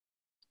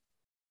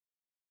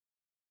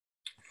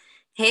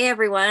Hey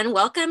everyone,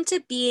 welcome to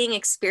Being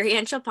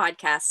Experiential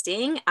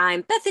Podcasting.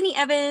 I'm Bethany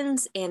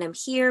Evans and I'm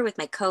here with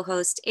my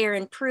co-host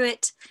Erin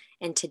Pruitt.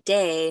 And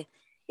today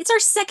it's our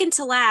second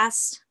to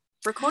last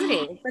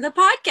recording for the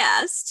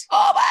podcast.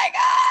 Oh my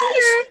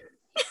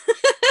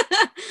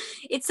gosh.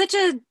 It's such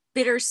a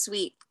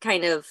bittersweet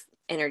kind of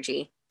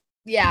energy.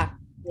 Yeah,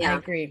 I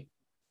agree.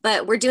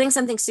 But we're doing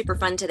something super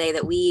fun today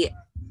that we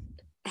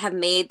have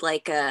made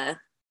like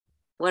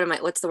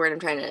what's the word I'm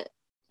trying to,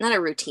 not a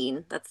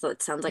routine.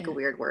 It sounds like a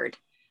weird word.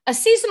 A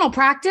seasonal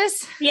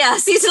practice. Yeah,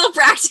 seasonal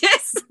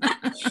practice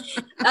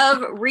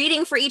of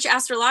reading for each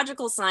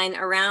astrological sign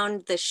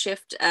around the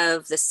shift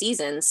of the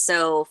seasons.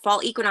 So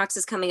fall equinox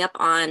is coming up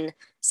on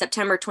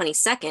September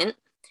 22nd.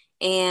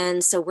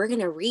 And so we're going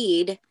to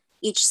read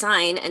each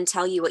sign and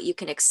tell you what you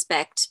can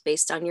expect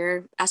based on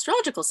your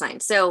astrological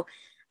sign. So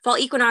fall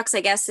equinox,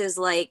 I guess, is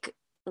like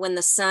when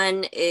the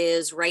sun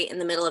is right in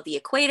the middle of the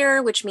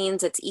equator, which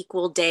means it's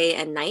equal day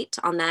and night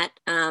on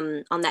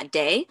that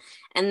day.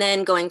 And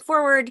then going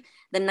forward,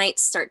 the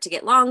nights start to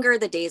get longer,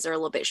 the days are a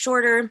little bit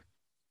shorter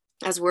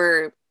as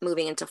we're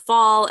moving into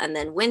fall and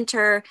then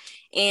winter.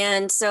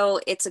 And so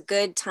it's a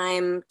good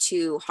time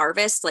to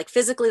harvest. Like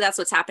physically, that's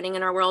what's happening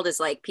in our world, is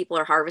like people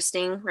are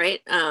harvesting, right?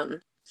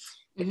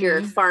 If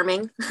you're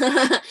farming.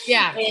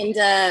 Yeah.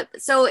 And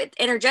so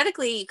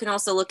energetically, you can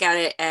also look at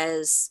it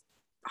as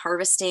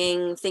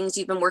harvesting things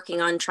you've been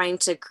working on, trying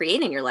to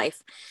create in your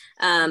life.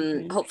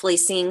 Hopefully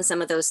seeing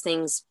some of those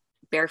things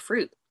bear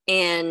fruit.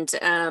 And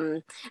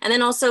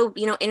then also,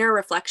 inner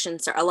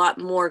reflections are a lot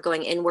more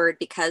going inward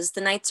because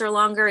the nights are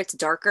longer, it's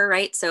darker,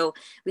 right? So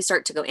we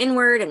start to go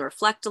inward and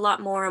reflect a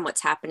lot more on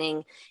what's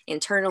happening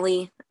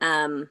internally.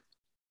 And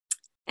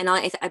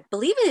I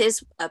believe it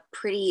is a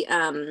pretty,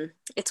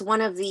 it's one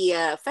of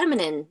the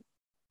feminine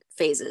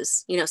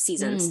phases,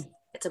 seasons.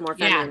 It's a more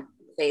feminine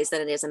phase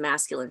than it is a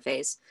masculine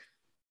phase.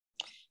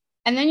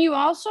 And then you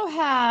also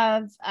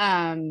have,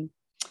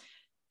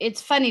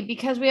 it's funny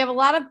because we have a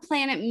lot of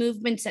planet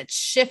movements that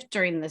shift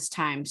during this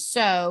time.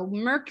 So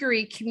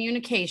Mercury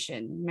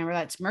communication, remember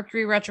that's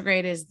Mercury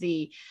retrograde is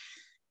is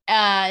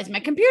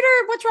my computer.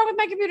 What's wrong with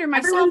my computer? My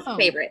Everyone's cell phone.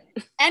 Favorite.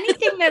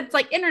 Anything that's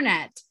like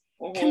internet.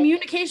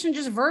 Communication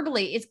just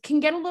verbally, it can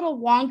get a little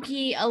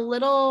wonky, a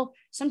little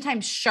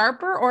sometimes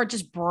sharper, or it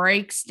just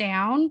breaks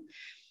down,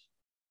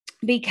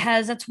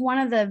 because that's one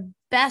of the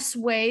best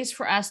ways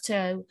for us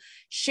to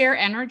share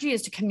energy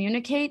is to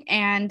communicate.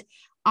 And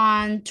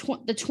on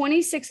the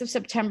 26th of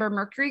September,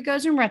 Mercury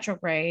goes in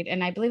retrograde,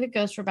 and I believe it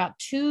goes for about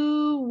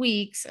 2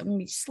 weeks,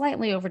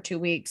 slightly over 2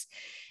 weeks,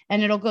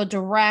 and it'll go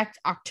direct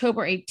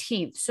October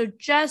 18th. So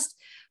just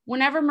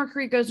whenever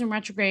Mercury goes in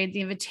retrograde, the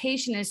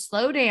invitation is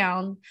slow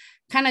down,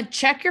 kind of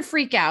check your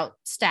freak out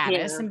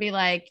status and be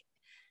like,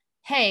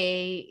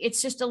 hey, it's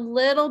just a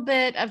little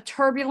bit of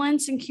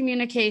turbulence in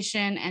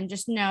communication, and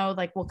just know,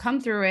 like, we'll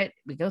come through it.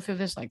 We go through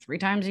this like 3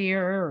 times a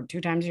year or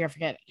 2 times a year. I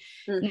forget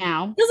it.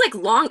 Now. It feels like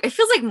long. It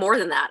feels like more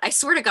than that. I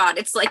swear to God,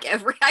 it's like I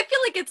feel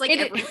like it's like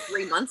every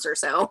 3 months or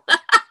so.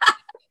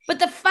 But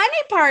the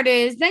funny part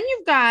is then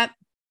you've got,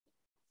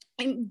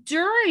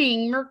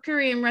 during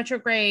Mercury in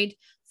retrograde,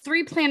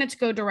 3 planets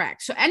go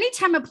direct. So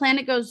anytime a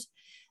planet goes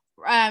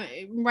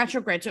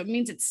retrograde, so it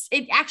means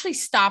it actually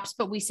stops,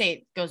 but we say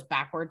it goes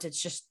backwards.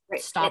 It's just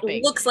stopping.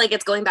 It looks like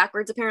it's going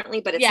backwards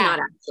apparently, but it's not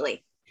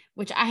actually.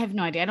 Which I have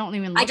no idea. I don't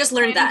even. I just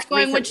learned that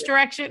going recently. Which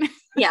direction?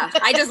 Yeah,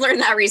 I just learned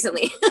that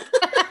recently.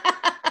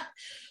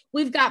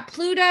 We've got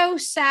Pluto,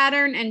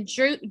 Saturn, and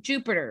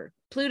Jupiter.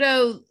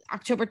 Pluto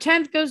October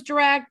 10th goes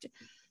direct.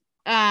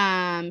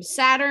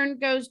 Saturn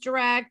goes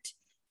direct.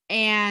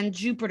 And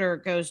Jupiter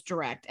goes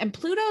direct. And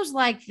Pluto's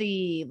like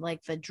the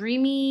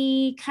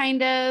dreamy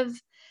kind of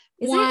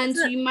one.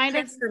 So you might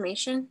have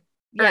transformation.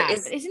 Yeah.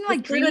 Isn't it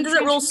like Pluto? Does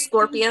it rule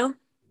Scorpio?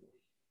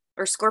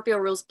 Or Scorpio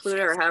rules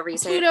Pluto, or however you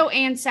say Pluto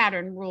and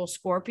Saturn rule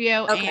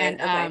Scorpio. Okay,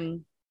 and okay.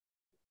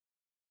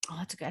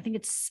 That's good. I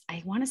think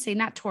I want to say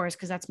not Taurus,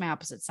 because that's my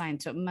opposite sign.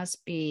 So it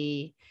must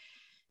be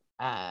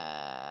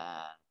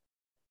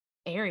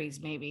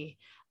Aries, maybe.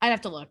 I'd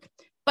have to look.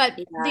 But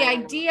the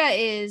idea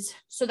is,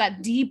 so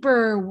that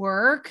deeper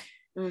work,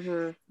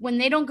 when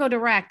they don't go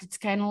direct, it's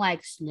kind of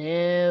like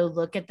slow.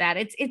 Look at that.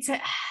 It's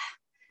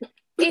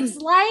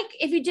like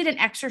if you did an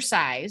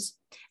exercise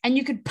and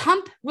you could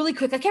pump really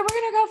quick. Okay, we're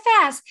going to go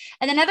fast.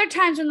 And then other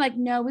times when like,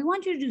 no, we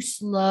want you to do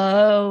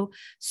slow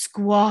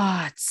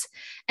squats.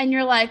 And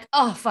you're like,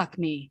 oh, fuck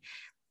me.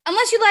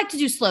 Unless you like to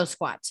do slow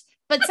squats.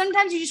 But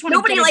sometimes you just want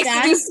Nobody likes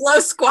to do slow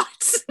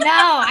squats. No,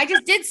 I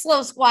just did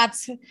slow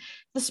squats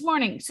this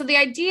morning. So the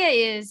idea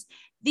is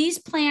these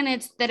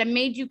planets that have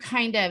made you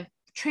kind of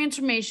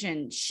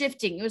transformation,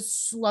 shifting, it was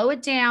slow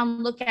it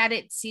down, look at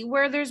it, see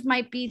where there's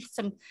might be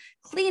some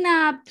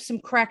cleanup, some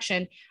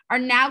correction, are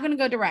now going to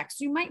go direct.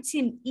 So you might see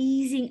an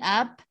easing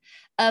up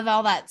of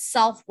all that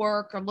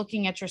self-work or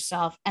looking at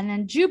yourself. And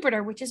then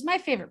Jupiter, which is my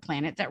favorite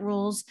planet that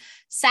rules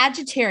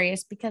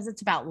Sagittarius because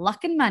it's about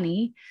luck and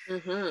money,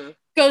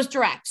 goes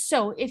direct.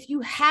 So if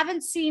you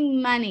haven't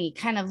seen money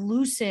kind of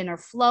loosen or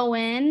flow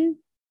in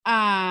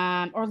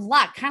or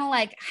luck, kind of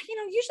like,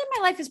 usually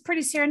my life is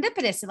pretty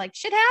serendipitous. Like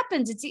shit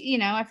happens. It's,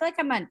 I feel like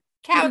I'm a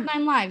cat with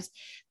 9 lives.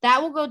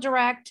 That will go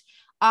direct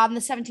on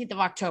the 17th of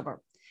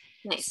October.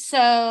 Nice.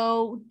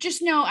 So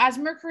just know as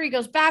Mercury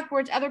goes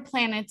backwards, other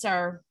planets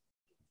are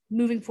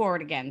moving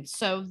forward again.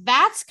 So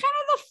that's kind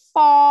of the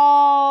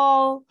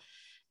fall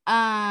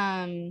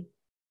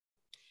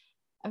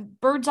a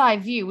bird's eye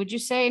view. Would you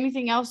say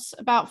anything else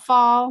about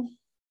fall?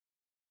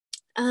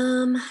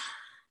 No,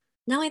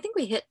 I think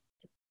we hit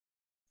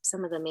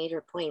some of the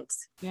major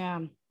points. Yeah.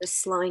 Just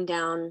slowing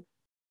down.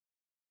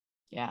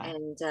 Yeah.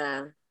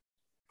 And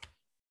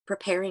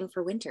preparing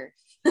for winter.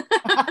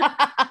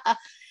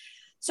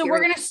 So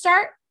we're going to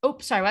start. Oh,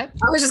 sorry, what?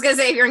 I was just going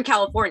to say, if you're in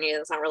California,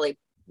 that's not really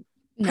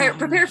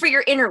prepare for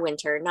your inner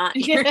winter, not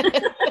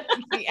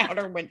the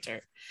outer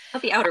winter.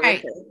 Not the outer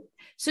winter.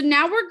 So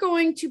now we're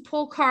going to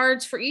pull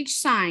cards for each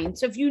sign.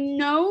 So if you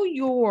know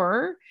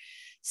your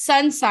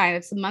sun sign,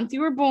 it's the month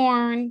you were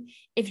born.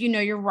 If you know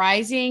your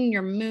rising,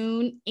 your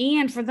moon,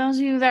 and for those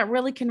of you that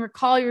really can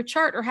recall your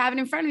chart or have it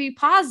in front of you,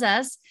 pause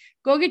us,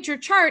 go get your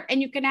chart,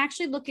 and you can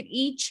actually look at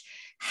each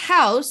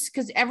house,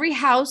 because every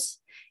house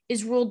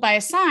is ruled by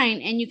a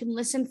sign, and you can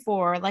listen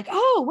for like,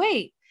 oh,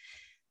 wait,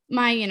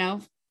 my,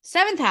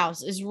 7th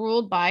house is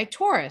ruled by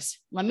Taurus.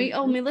 Let me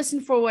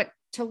listen for what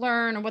to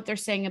learn or what they're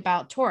saying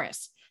about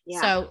Taurus.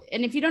 Yeah. So,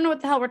 and if you don't know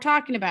what the hell we're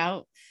talking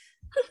about,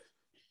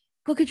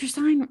 go get your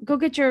sign. Go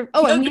get your,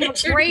 and we have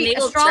a great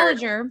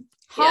astrologer,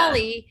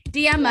 Holly,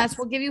 DM us.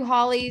 We'll give you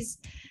Holly's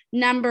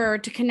number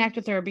to connect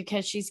with her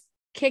because she's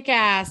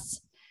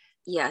kick-ass.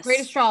 Yes.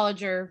 Great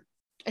astrologer.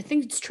 I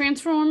think it's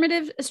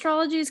transformative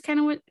astrology is kind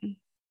of what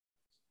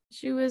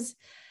she was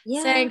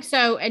saying.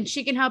 So, and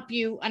she can help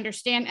you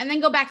understand and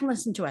then go back and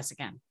listen to us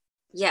again.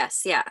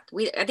 Yes. Yeah.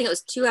 I think it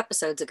was 2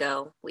 episodes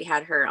ago we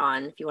had her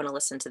on, if you want to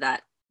listen to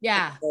that.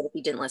 Yeah. If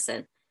you didn't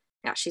listen.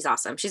 Yeah, she's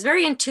awesome. She's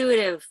very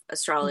intuitive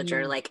astrologer,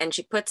 and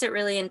she puts it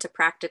really into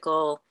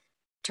practical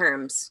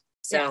terms.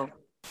 So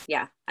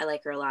yeah, I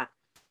like her a lot.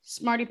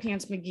 Smarty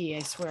Pants McGee, I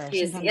swear.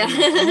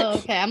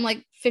 Okay. I'm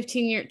like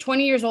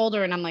 20 years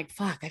older, and I'm like,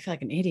 fuck, I feel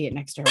like an idiot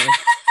next to her.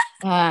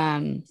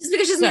 Just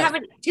because she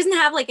doesn't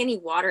have like any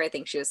water, I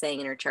think she was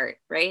saying in her chart,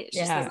 right? She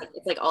says, like,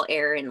 it's like all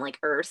air and like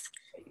earth.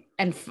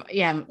 And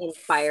and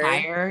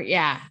fire.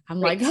 Yeah. I'm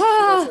like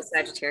also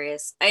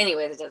Sagittarius.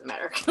 Anyways, it doesn't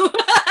matter. All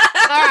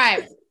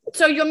right.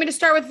 So you want me to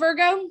start with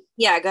Virgo?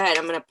 Yeah, go ahead.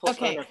 I'm going to pull.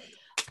 Okay.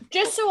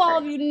 Just so all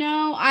of you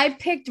know, I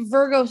picked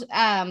Virgos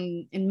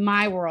in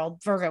my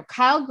world, Virgo,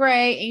 Kyle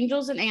Gray,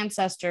 Angels and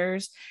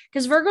Ancestors,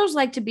 because Virgos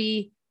like to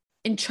be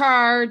in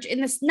charge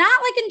in this,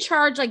 not like in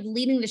charge, like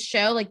leading the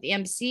show, like the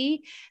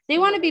MC. They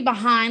want to be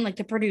behind, like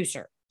the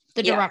producer,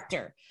 the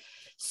director.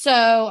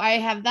 So I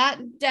have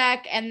that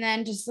deck, and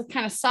then just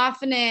kind of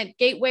soften it,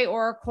 Gateway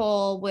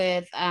Oracle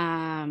with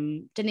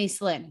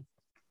Denise Lynn.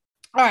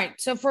 All right.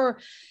 So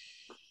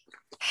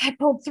I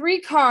pulled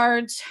 3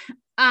 cards.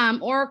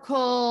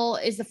 Oracle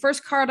is the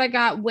first card I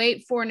got.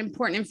 Wait for an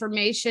important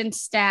information.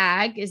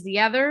 Stag is the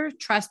other.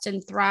 Trust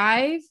and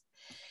thrive.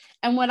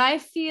 And what I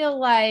feel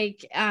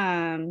like,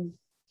 I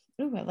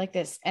like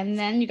this. And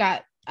then you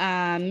got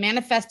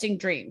manifesting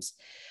dreams.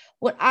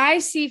 What I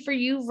see for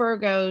you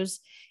Virgos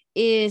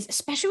is,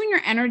 especially when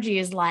your energy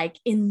is like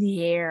in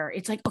the air,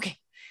 it's like, okay,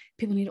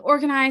 people need to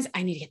organize.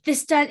 I need to get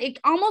this done. It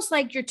almost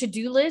like your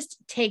to-do list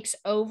takes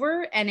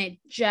over, and it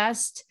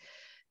just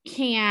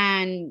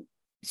can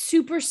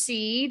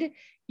supersede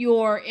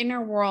your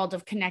inner world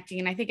of connecting.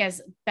 And I think,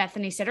 as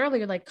Bethany said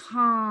earlier, like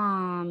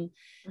calm.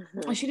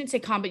 Well, she didn't say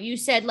calm, but you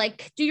said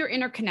like do your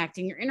inner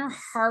connecting, your inner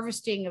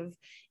harvesting of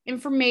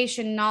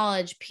information,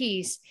 knowledge,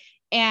 peace.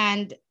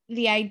 And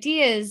the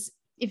idea is,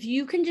 if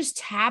you can just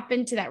tap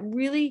into that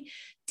really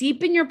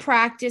deep in your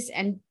practice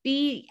and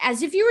be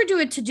as if you were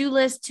doing a to-do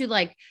list to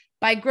like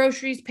buy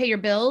groceries, pay your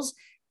bills,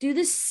 do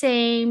the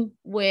same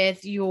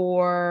with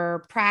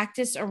your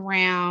practice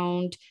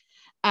around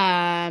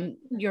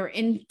your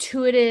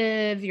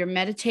intuitive, your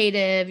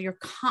meditative, your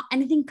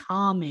anything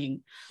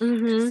calming,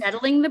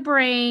 settling the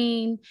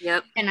brain.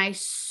 Yep. And I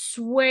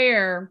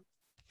swear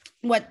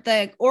what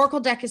the Oracle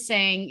deck is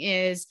saying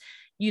is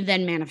you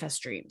then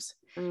manifest dreams.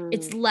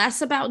 It's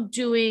less about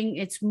doing,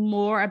 it's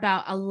more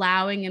about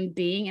allowing and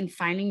being and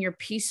finding your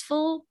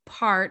peaceful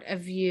part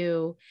of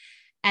you.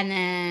 And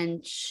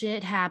then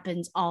shit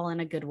happens all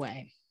in a good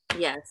way.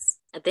 Yes.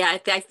 I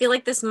feel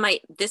like this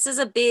is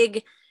a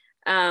big,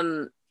 what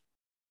am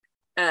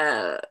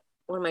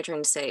I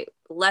trying to say?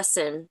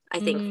 Lesson, I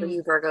think, for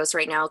you Virgos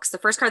right now. Because the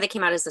first card that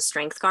came out is the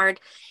Strength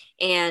card.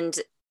 And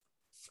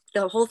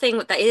the whole thing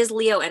that is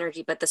Leo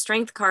energy, but the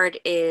Strength card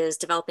is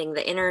developing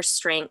the inner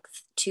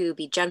strength to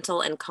be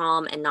gentle and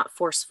calm and not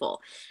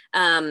forceful.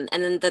 And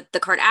then the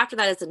card after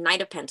that is the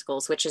Knight of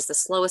Pentacles, which is the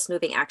slowest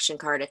moving action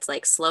card. It's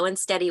like slow and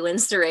steady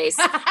wins the race.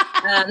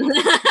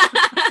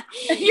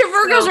 Your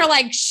Virgos are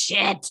like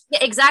shit. Yeah,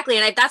 exactly.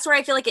 And that's where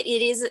I feel like it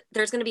is.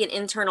 There's going to be an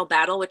internal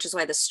battle, which is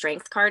why the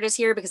Strength card is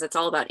here, because it's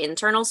all about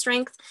internal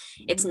strength.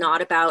 It's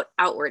not about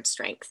outward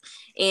strength.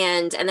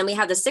 And then we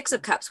have the Six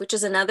of Cups, which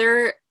is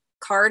another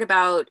card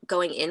about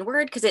going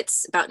inward because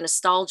it's about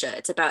nostalgia.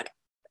 It's about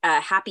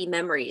happy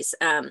memories.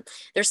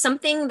 There's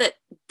something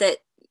that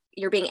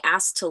you're being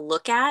asked to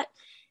look at.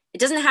 It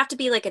doesn't have to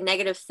be like a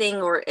negative thing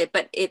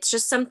but it's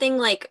just something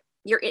like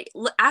you're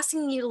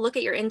asking you to look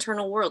at your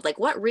internal world. Like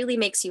what really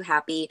makes you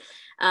happy?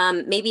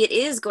 Maybe it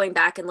is going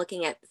back and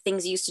looking at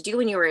things you used to do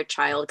when you were a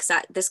child,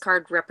 because this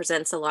card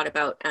represents a lot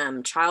about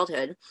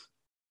childhood,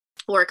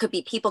 or it could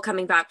be people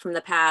coming back from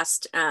the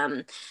past,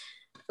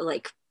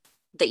 like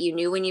that you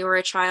knew when you were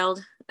a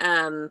child.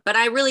 But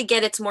I really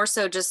get it's more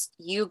so just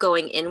you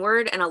going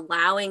inward and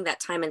allowing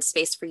that time and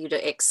space for you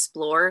to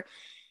explore,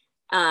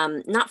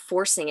 not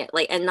forcing it,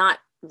 like, and not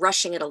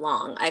rushing it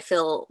along. I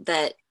feel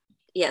that,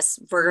 yes,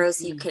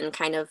 Virgos, you can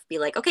kind of be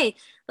like, okay,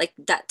 like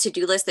that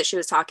to-do list that she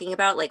was talking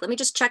about, like, let me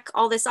just check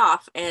all this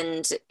off.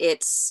 And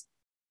it's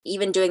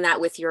even doing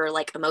that with your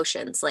like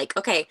emotions, like,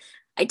 okay,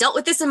 I dealt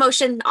with this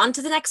emotion, on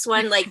to the next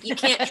one. Like you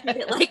can't treat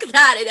it like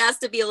that. It has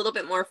to be a little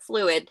bit more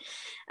fluid,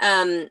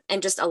 and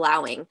just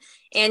allowing.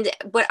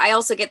 But I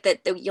also get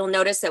that you'll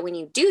notice that when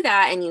you do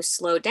that and you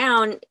slow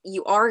down,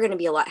 you are going to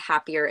be a lot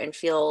happier and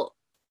feel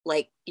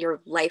like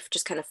your life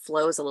just kind of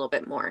flows a little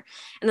bit more.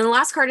 And then the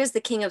last card is the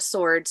King of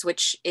Swords,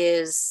 which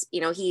is,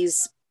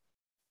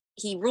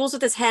 he rules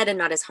with his head and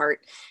not his heart.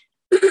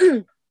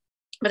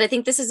 But I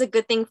think this is a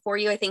good thing for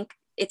you. I think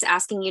it's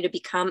asking you to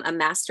become a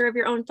master of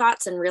your own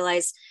thoughts and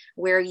realize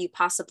where you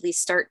possibly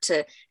start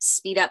to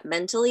speed up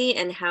mentally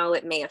and how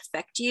it may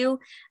affect you,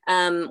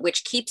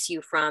 which keeps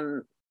you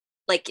from,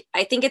 like,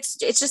 I think it's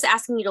just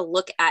asking you to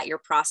look at your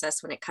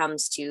process when it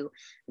comes to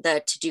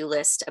the to-do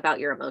list about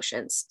your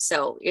emotions.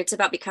 So it's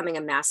about becoming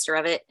a master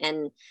of it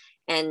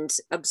and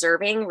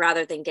observing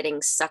rather than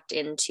getting sucked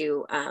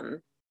into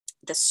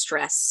the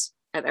stress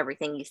of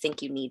everything you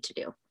think you need to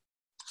do.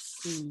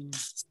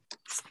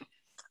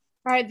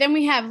 All right, then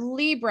we have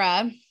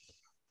Libra,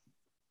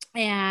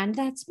 and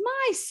that's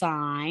my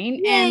sign.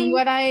 Yay. And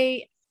what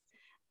I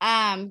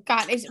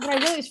got is what I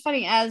really is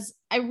funny, as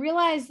I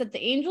realized that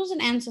the angels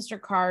and ancestor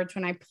cards,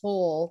 when I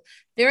pull,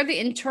 they're the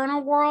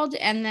internal world,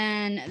 and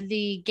then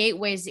the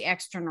gateway is the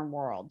external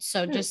world.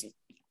 So just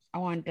I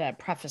wanted to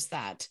preface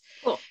that.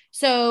 Cool.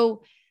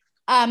 So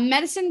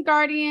medicine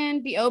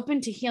guardian, be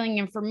open to healing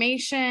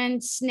information,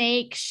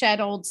 snake,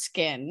 shed old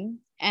skin.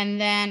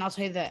 And then I'll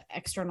tell you the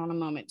external in a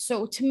moment.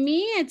 So to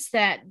me, it's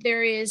that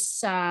there is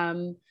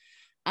some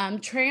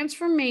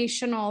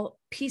transformational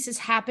pieces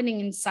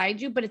happening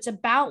inside you, but it's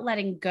about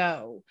letting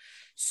go.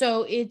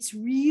 So it's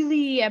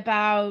really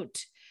about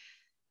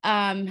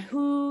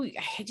who,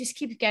 I just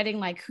keep getting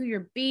like who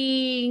you're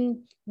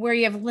being, where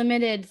you have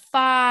limited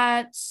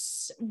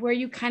thoughts, where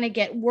you kind of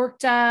get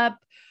worked up.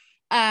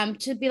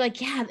 To be like,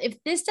 yeah,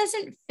 if this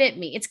doesn't fit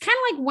me, it's kind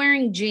of like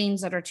wearing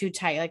jeans that are too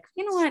tight. Like,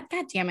 you know what?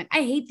 God damn it.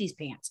 I hate these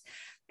pants.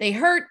 They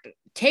hurt.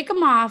 Take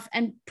them off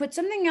and put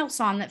something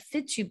else on that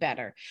fits you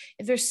better.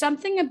 If there's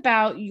something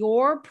about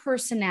your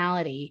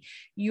personality,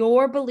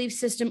 your belief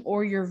system,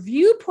 or your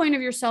viewpoint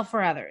of yourself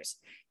or others,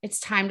 it's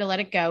time to let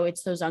it go.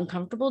 It's those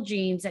uncomfortable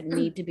jeans that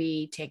need to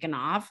be taken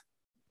off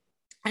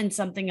and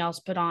something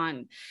else put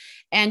on.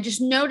 And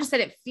just notice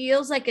that it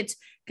feels like it's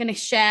going to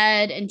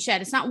shed and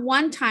shed. It's not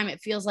one time.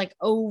 It feels like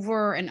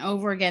over and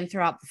over again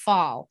throughout the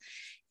fall.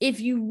 If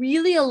you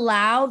really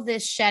allow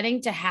this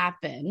shedding to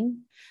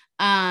happen,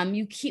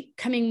 you keep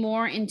coming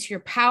more into your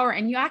power,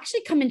 and you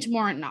actually come into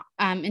more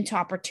into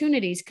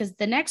opportunities, because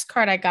the next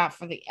card I got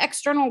for the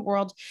external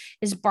world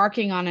is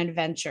barking on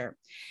adventure.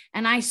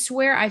 And I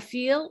swear, I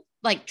feel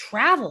like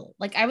travel.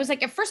 Like I was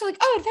like, at first I was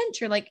like, oh,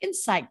 adventure, like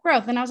insight,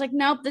 growth. And I was like,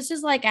 nope, this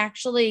is like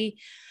actually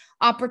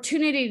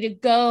opportunity to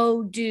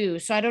go do.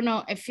 So I don't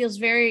know. It feels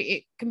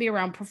it can be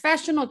around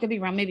professional. It could be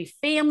around maybe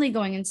family,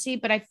 going and see,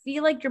 but I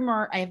feel like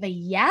I have a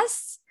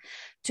yes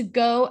to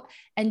go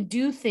and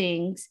do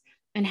things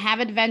and have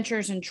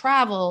adventures and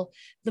travel.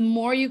 The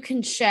more you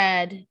can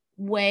shed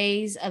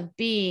ways of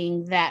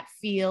being that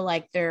feel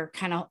like they're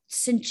kind of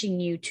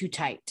cinching you too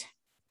tight.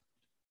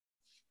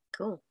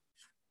 Cool.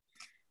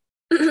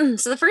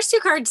 So the first two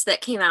cards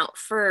that came out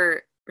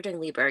we're doing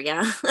Libra,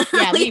 yeah?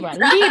 Yeah,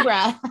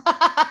 Libra.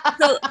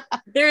 So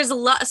there's a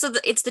lot. So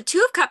it's the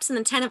Two of Cups and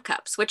the Ten of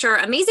Cups, which are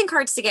amazing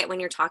cards to get when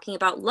you're talking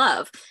about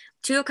love.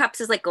 Two of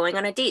Cups is like going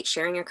on a date,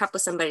 sharing your cup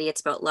with somebody.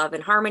 It's about love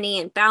and harmony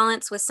and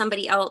balance with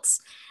somebody else.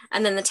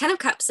 And then the Ten of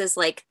Cups is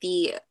like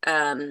the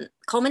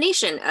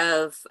culmination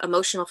of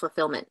emotional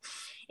fulfillment.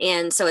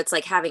 And so it's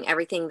like having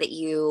everything that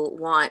you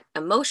want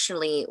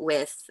emotionally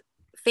with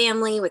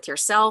family, with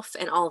yourself,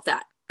 and all of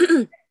that.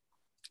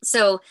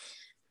 So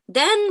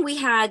then we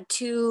had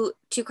two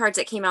cards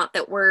that came out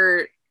that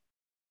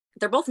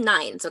they're both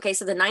nines. Okay.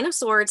 So the Nine of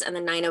Swords and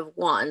the Nine of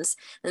Wands.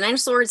 The Nine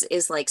of Swords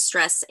is like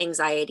stress,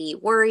 anxiety,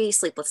 worry,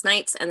 sleepless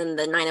nights. And then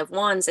the Nine of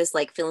Wands is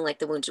like feeling like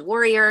the wounded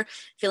warrior,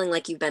 feeling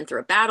like you've been through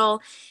a battle.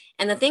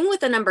 And the thing with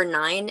the number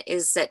 9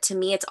 is that to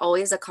me, it's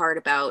always a card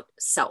about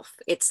self.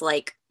 It's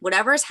like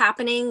whatever's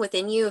happening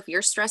within you, if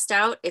you're stressed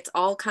out, it's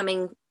all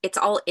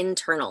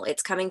internal.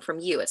 It's coming from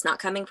you. It's not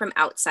coming from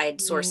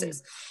outside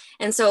sources.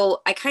 And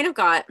so I kind of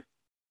got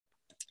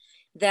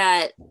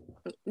that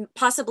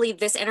possibly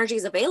this energy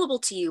is available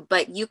to you,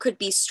 but you could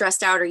be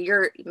stressed out, or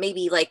you're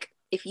maybe like,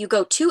 if you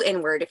go too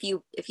inward,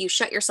 if you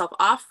shut yourself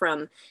off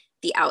from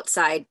the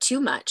outside too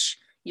much,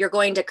 you're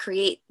going to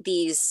create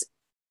this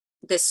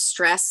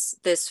stress,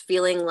 this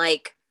feeling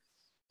like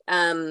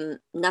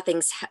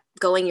nothing's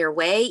going your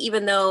way,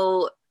 even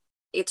though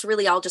it's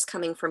really all just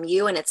coming from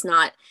you. And it's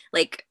not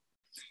like,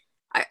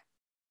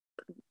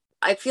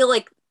 I feel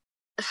like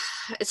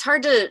it's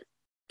hard to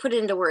put it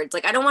into words.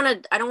 Like, I don't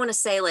want to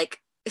say like,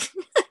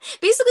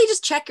 basically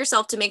just check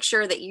yourself to make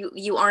sure that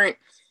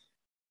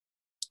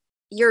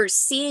you're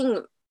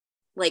seeing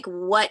like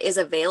what is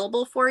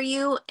available for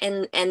you,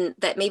 and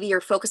that maybe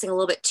you're focusing a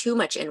little bit too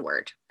much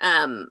inward.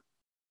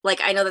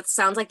 Like, I know that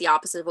sounds like the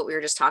opposite of what we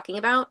were just talking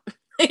about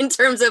in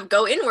terms of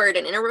go inward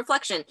and inner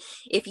reflection.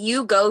 If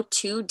you go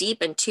too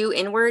deep and too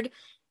inward,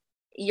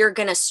 you're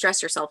going to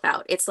stress yourself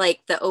out. It's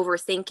like the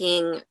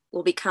overthinking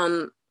will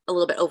become a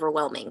little bit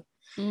overwhelming.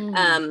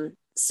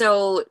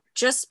 So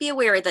just be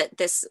aware that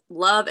this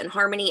love and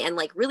harmony and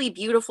like really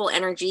beautiful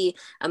energy,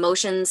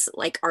 emotions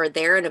like are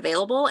there and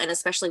available, and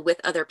especially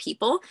with other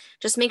people.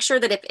 Just make sure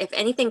that if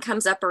anything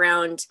comes up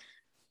around,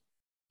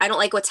 I don't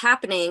like what's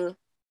happening,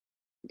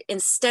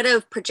 instead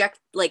of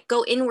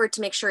go inward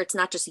to make sure it's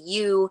not just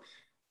you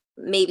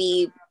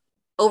maybe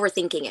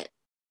overthinking it,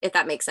 if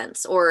that makes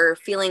sense, or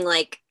feeling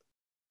like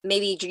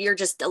maybe you're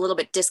just a little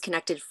bit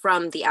disconnected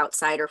from the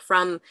outside, or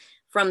from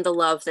the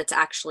love that's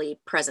actually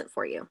present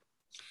for you.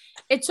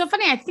 It's so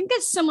funny. I think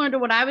that's similar to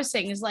what I was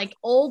saying, is like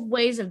old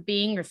ways of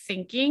being or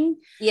thinking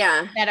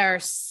that are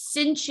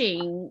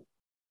cinching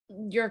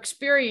your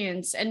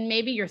experience and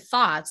maybe your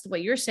thoughts.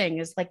 What you're saying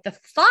is like the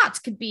thoughts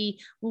could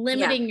be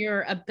limiting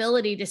your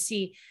ability to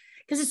see,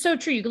 because it's so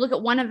true. You could look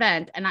at one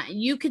event and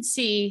you could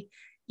see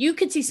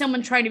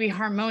someone trying to be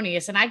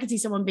harmonious, and I could see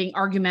someone being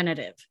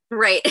argumentative.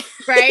 Right.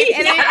 Right.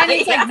 And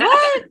it's like,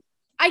 what?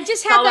 I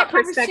just had that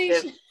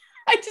conversation.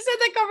 I just had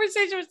that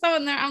conversation with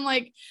someone there.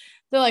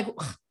 They're like,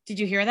 did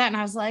you hear that? And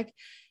I was like,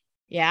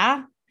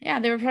 yeah,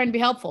 they were trying to be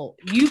helpful.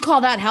 You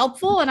call that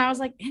helpful? And I was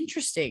like,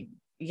 interesting.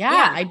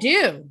 Yeah. I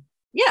do.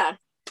 Yeah.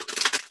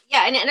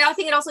 And I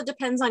think it also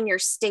depends on your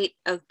state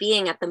of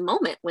being at the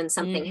moment when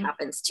something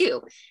happens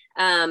too.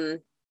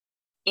 And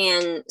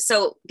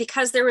so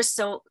because there was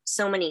so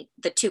many,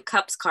 the 2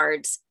 cups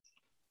cards,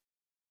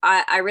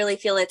 I really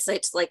feel it's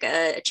like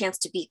a chance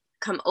to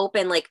become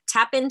open, like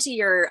tap into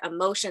your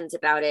emotions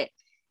about it,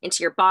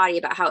 into your body,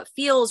 about how it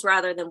feels,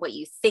 rather than what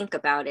you think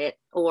about it.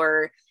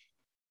 Or,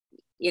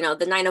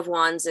 the 9 of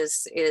Wands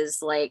is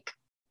like,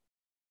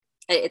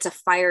 it's a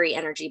fiery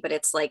energy, but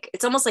it's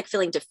almost like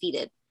feeling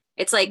defeated.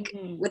 It's like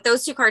with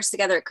those 2 cards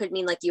together, it could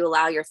mean like you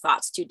allow your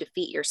thoughts to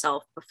defeat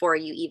yourself before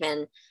you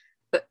even,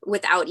 but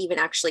without even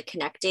actually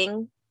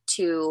connecting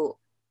to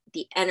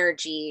the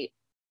energy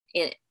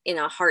in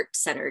a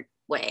heart-centered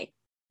way.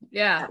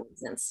 Yeah. That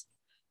makes sense.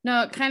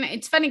 No,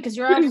 it's funny because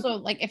you're also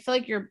like, I feel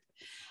like you're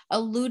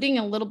alluding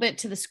a little bit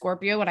to the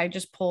Scorpio, what I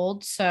just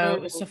pulled. So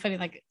it was so funny,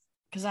 like,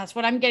 because that's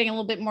what I'm getting a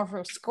little bit more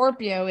for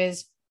Scorpio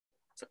is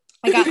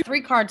I got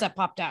 3 cards that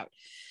popped out.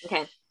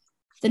 Okay.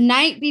 The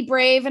Knight, be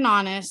brave and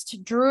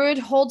honest. Druid,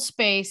 hold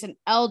space. And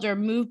Elder,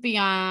 move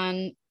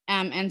beyond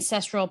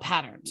ancestral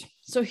patterns.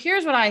 So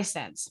here's what I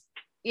sense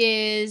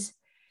is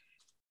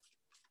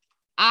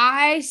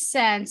I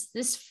sense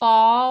this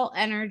fall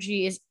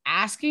energy is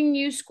asking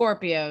you,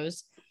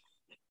 Scorpios,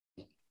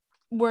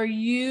 where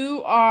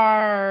you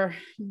are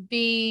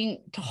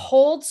being to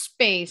hold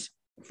space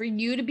for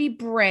you to be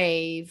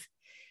brave,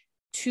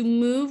 to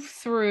move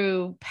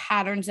through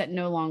patterns that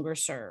no longer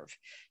serve.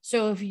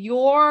 So if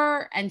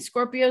and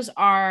Scorpios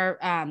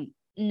are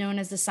known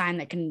as the sign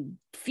that can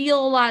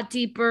feel a lot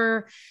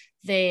deeper,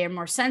 they are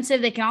more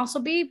sensitive. They can also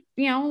be,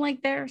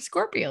 like they're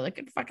Scorpio, they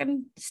could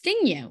fucking sting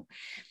you.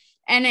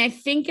 And I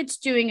think it's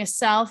doing a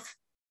self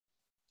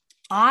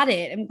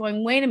audit and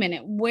going, wait a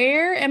minute,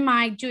 where am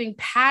I doing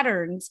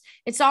patterns?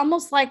 It's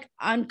almost like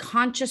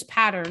unconscious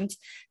patterns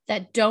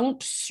that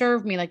don't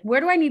serve me. Like,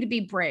 where do I need to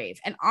be brave?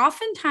 And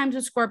oftentimes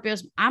with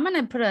Scorpios, I'm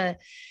going to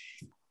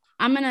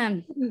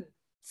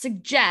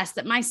suggest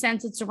that my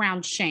sense it's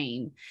around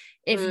shame.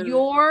 If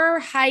you're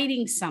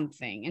hiding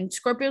something, and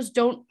Scorpios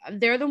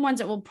they're the ones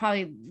that will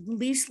probably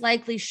least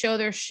likely show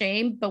their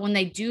shame. But when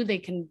they do,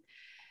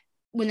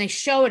 when they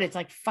show it, it's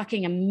like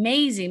fucking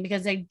amazing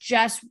because they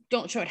just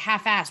don't show it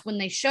half-assed. When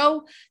they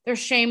show their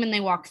shame and they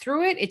walk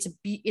through it,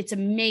 it's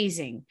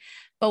amazing.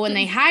 But when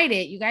they hide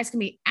it, you guys can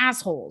be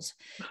assholes.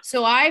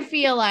 So I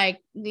feel like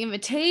the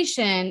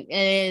invitation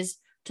is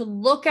to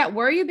look at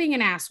where you're being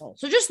an asshole.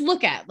 So just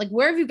look at like,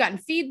 where have you gotten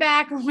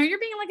feedback or where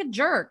you're being like a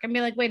jerk, and be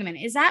like, wait a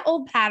minute, is that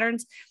old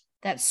patterns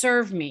that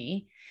serve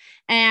me?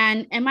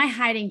 And am I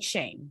hiding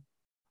shame?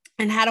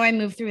 And how do I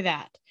move through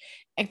that?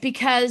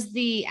 Because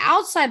the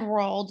outside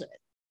world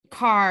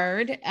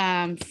card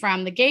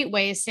from the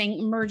gateway is saying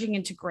emerging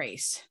into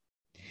grace.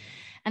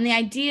 And the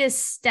idea is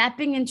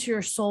stepping into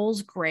your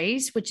soul's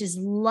grace, which is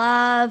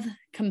love,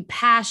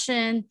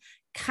 compassion,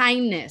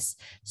 kindness.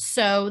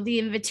 So the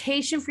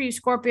invitation for you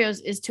Scorpios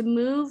is to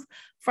move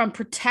from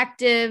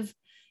protective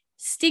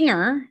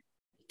stinger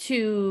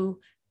to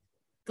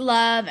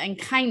love and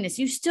kindness.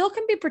 You still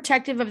can be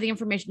protective of the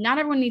information. Not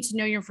everyone needs to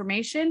know your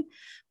information,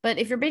 but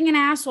if you're being an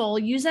asshole,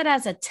 use that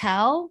as a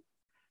tell,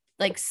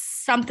 like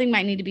something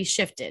might need to be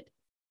shifted.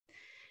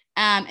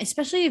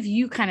 Especially if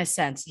you kind of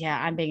sense, yeah,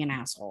 I'm being an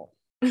asshole,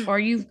 or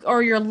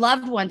your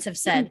loved ones have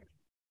said,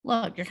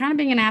 look, you're kind of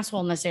being an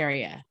asshole in this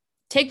area.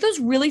 Take those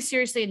really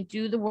seriously and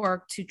do the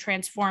work to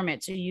transform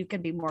it so you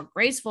can be more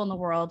graceful in the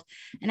world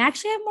and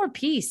actually have more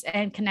peace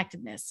and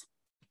connectedness.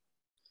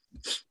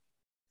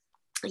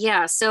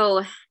 Yeah.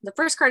 So the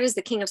first card is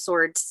the King of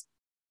Swords.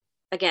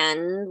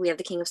 Again, we have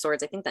the King of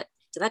Swords. I think did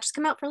that just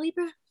come out for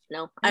Libra?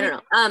 No, I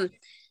don't know.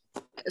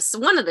 So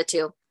one of the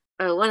two,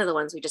 one of the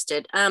ones we just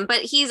did.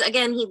 But he's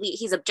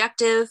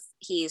objective.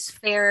 He's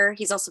fair.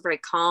 He's also very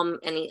calm,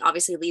 and he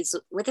obviously leads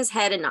with his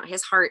head and not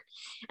his heart.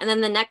 And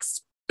then the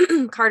next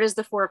card is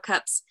the Four of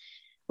Cups,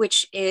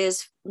 which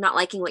is not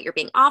liking what you're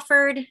being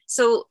offered.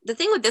 So the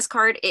thing with this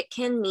card, it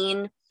can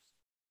mean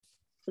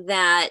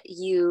that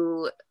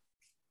you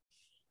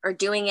are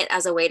doing it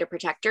as a way to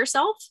protect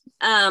yourself.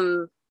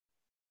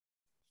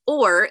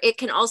 Or it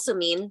can also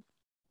mean,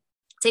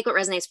 take what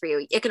resonates for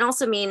you. It can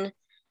also mean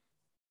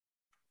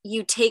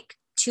you take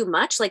too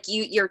much, like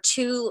you're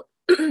too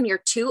you're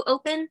too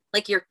open,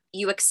 like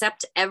you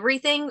accept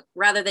everything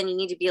rather than you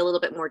need to be a little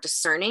bit more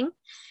discerning.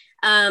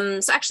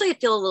 So actually I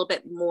feel a little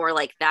bit more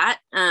like that.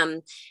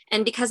 And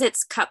because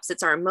it's cups,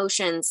 it's our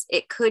emotions,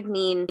 it could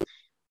mean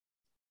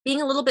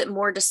being a little bit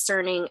more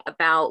discerning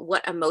about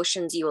what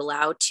emotions you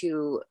allow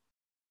to,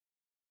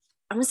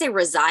 I'm going to say,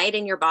 reside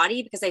in your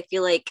body, because I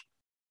feel like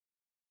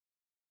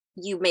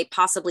you may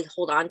possibly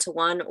hold on to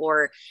one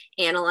or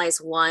analyze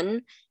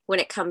one when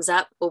it comes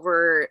up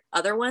over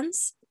other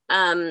ones.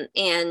 And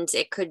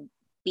it could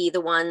be the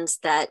ones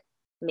that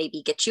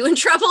maybe get you in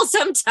trouble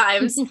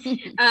sometimes.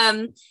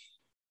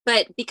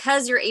 But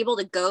because you're able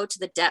to go to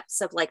the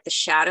depths of like the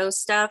shadow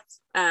stuff,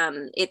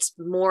 it's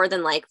more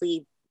than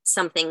likely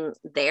something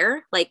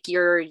there. Like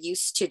you're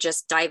used to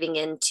just diving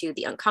into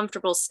the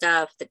uncomfortable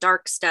stuff, the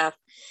dark stuff,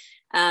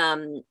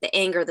 the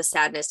anger, the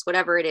sadness,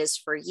 whatever it is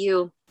for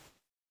you.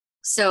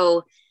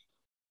 So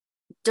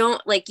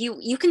don't, like,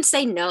 you can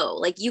say no.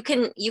 Like you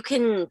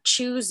can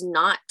choose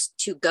not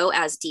to go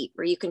as deep,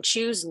 or you can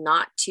choose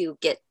not to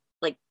get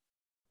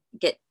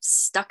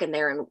stuck in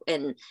there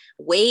and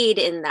wade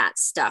in that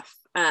stuff.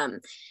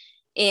 And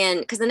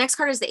because the next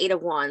card is the Eight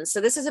of Wands. So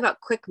this is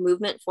about quick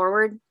movement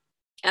forward.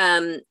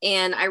 And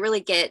I really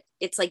get,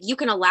 it's like you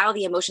can allow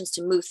the emotions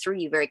to move through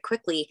you very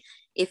quickly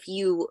if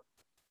you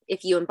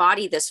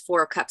embody this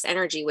Four of Cups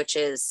energy, which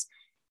is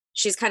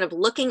she's kind of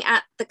looking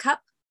at the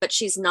cup, but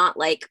she's not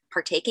like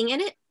partaking in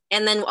it.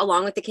 And then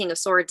along with the King of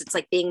Swords, it's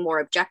like being more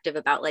objective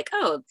about like,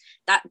 oh,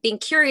 that being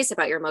curious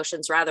about your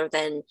emotions rather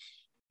than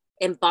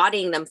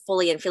embodying them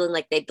fully and feeling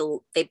like they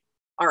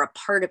are a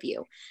part of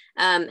you.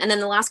 And then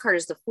the last card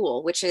is the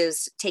Fool, which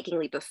is taking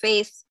leap of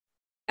faith,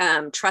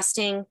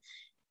 trusting.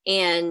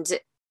 And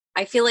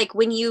I feel like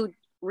when you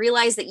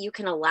realize that you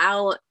can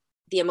allow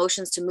the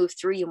emotions to move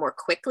through you more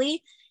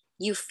quickly,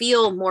 you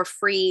feel more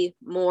free,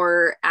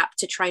 more apt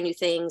to try new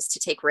things,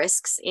 to take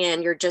risks,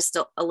 and you're just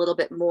a little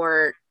bit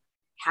more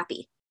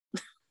happy.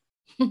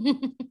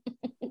 I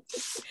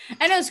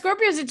know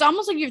Scorpios, it's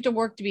almost like you have to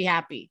work to be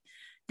happy.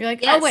 You're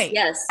like, yes, oh wait.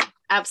 Yes,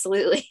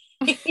 absolutely.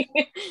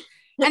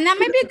 And that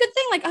might be a good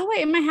thing. Like, oh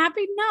wait, am I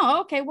happy?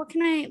 No. Okay. What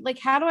can I, like,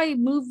 how do I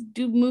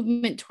do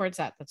movement towards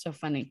that? That's so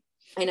funny.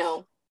 I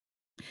know.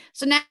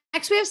 So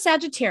next we have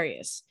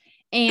Sagittarius.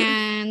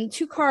 And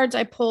two cards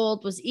I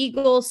pulled was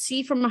Eagle,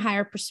 see from a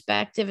higher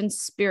perspective, and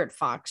Spirit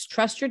Fox,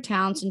 trust your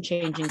talents in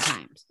changing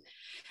times.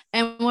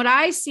 And what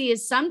I see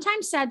is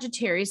sometimes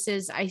Sagittarius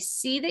is, I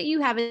see that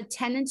you have a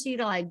tendency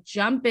to like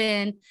jump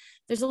in.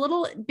 There's a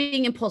little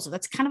being impulsive.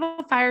 That's kind of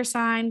a fire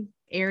sign.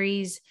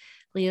 Aries,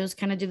 Leos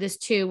kind of do this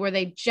too, where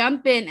they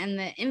jump in and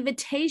the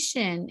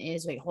invitation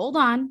is, wait, hold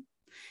on.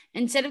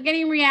 Instead of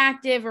getting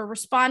reactive or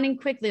responding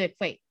quickly, like,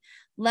 wait,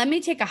 let me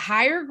take a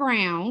higher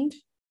ground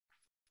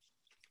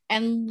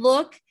and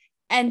look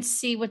and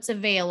see what's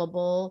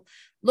available.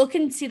 Look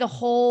and see the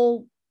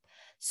whole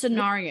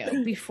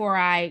scenario before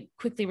I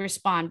quickly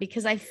respond,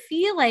 because I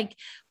feel like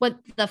what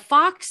the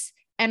fox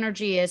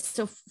energy is.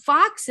 So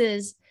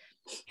foxes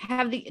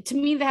have they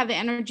have the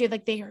energy of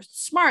like, they are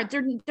smart.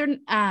 They're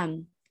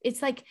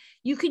it's like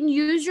you can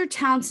use your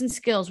talents and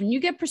skills when you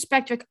get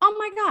perspective. Like, oh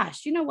my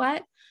gosh, you know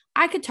what?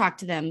 I could talk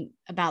to them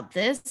about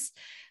this.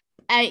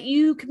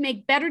 You can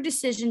make better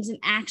decisions and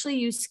actually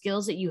use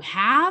skills that you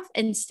have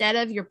instead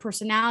of your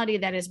personality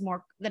that is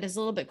a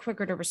little bit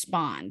quicker to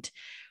respond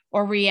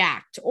or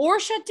react or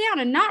shut down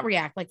and not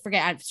react. Like,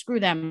 screw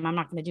them. I'm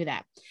not going to do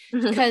that.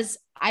 Because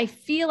I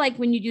feel like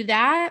when you do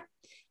that,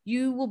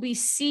 you will be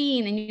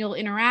seen and you'll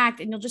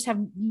interact and you'll just have,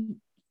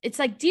 it's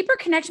like deeper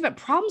connection, but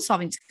problem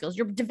solving skills.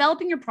 You're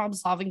developing your problem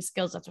solving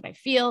skills. That's what I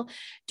feel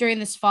during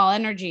this fall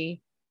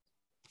energy.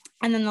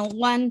 And then the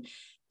one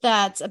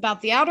that's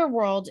about the outer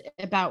world,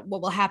 about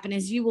what will happen,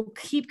 is you will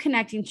keep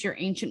connecting to your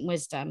ancient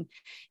wisdom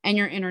and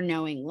your inner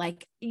knowing.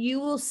 Like, you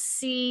will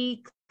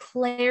see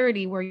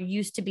clarity where you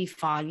used to be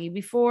foggy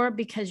before,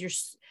 because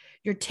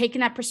you're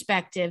taking that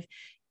perspective,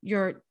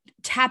 you're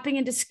tapping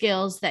into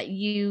skills that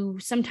you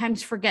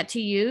sometimes forget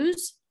to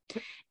use.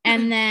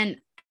 And then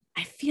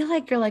I feel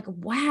like you're like,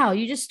 wow,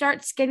 you just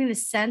start getting the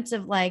sense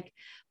of like,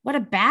 what a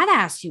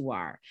badass you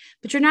are.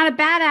 But you're not a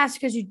badass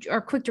because you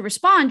are quick to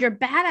respond. You're a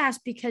badass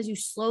because you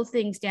slow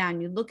things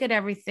down. You look at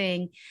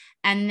everything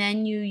and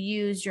then you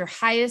use your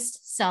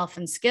highest self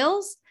and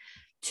skills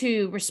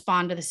to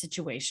respond to the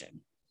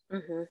situation.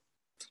 Mm-hmm.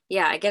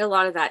 Yeah, I get a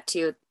lot of that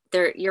too.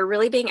 You're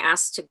really being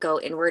asked to go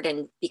inward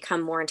and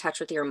become more in touch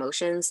with your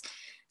emotions.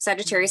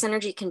 Sagittarius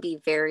energy can be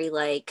very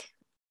like,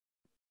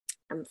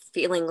 I'm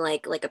feeling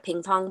like a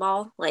ping pong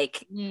ball,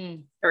 like,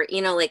 or,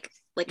 you know, like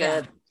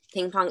a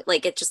ping pong,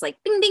 like it's just like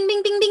bing, bing,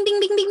 bing, bing, bing, bing,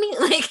 bing, bing, bing,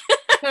 like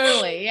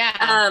totally.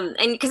 Yeah.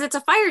 And because it's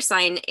a fire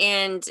sign,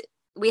 and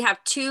we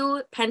have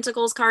 2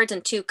 pentacles cards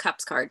and 2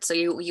 cups cards. So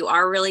you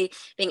are really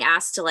being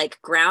asked to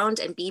like ground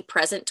and be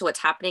present to what's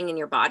happening in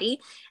your body.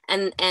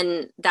 And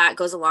that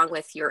goes along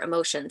with your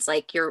emotions.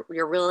 Like you're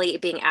really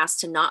being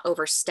asked to not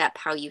overstep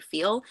how you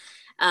feel,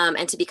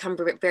 and to become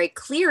very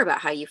clear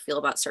about how you feel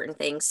about certain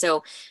things.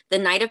 So the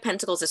Knight of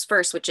Pentacles is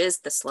first, which is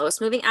the slowest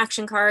moving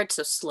action card.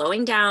 So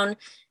slowing down,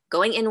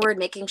 going inward,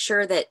 making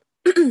sure that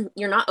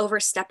you're not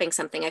overstepping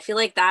something. I feel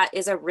like that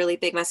is a really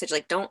big message.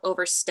 Like, don't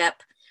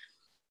overstep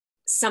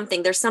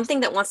something. There's something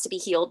that wants to be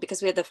healed,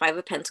 because we have the 5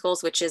 of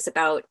Pentacles, which is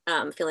about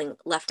feeling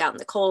left out in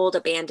the cold,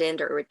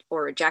 abandoned,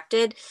 or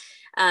rejected.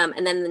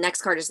 And then the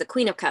next card is the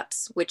Queen of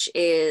Cups, which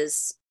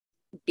is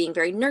being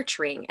very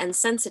nurturing and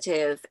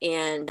sensitive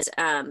and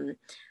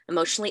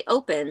emotionally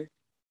open.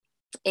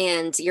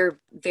 And you're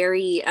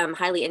very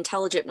highly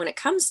intelligent when it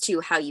comes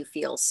to how you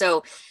feel.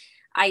 So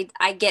I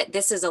get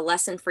this is a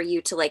lesson for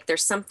you to like,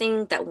 there's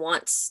something that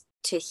wants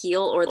to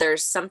heal, or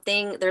there's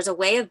a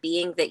way of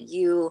being that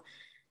you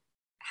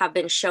have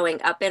been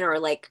showing up in, or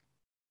like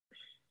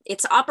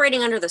it's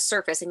operating under the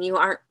surface and you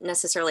aren't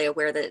necessarily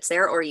aware that it's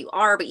there, or you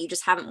are, but you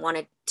just haven't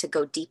wanted to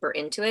go deeper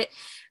into it.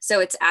 So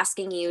it's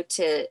asking you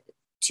to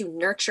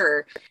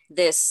nurture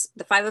this.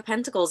 The 5 of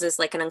Pentacles is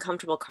like an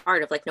uncomfortable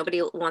card of like,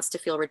 nobody wants to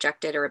feel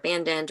rejected or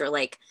abandoned, or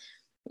like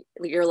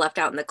you're left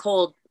out in the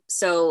cold.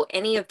 So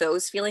any of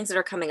those feelings that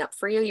are coming up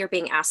for you, you're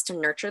being asked to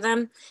nurture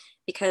them,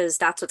 because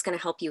that's what's going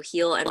to help you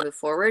heal and move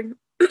forward.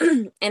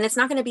 And it's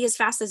not going to be as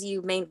fast as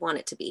you may want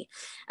it to be.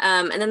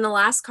 And then the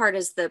last card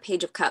is the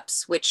Page of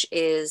Cups, which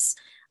is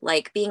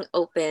like being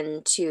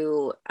open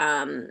to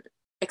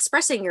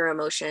expressing your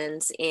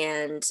emotions,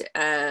 and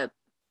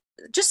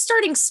just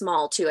starting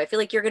small too. I feel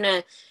like you're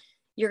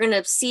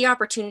gonna see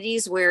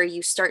opportunities where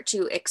you start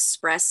to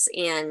express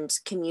and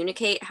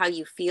communicate how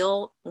you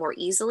feel more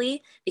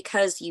easily,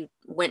 because you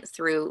went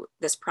through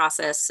this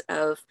process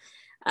of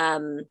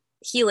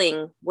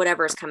healing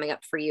whatever is coming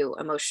up for you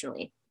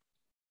emotionally.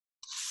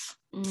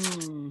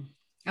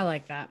 I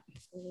like that.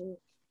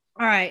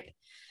 All right.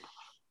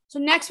 So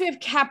next we have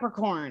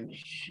Capricorn.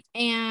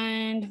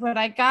 And what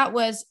I got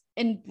was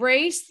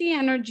embrace the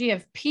energy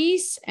of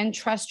peace and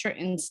trust your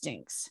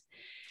instincts.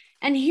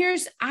 And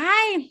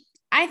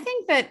I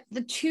think that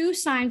the 2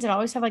 signs that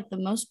always have like the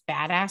most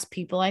badass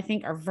people, I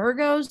think, are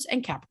Virgos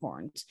and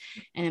Capricorns.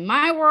 And in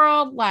my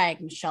world,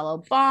 like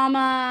Michelle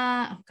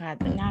Obama, oh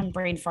God, now I'm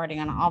brain farting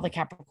on all the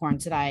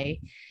Capricorns that I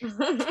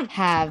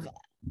have.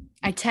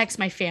 I text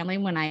my family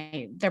when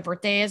their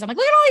birthday is. I'm like,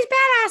 look at all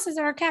these badasses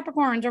that are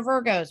Capricorns or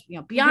Virgos. You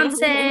know,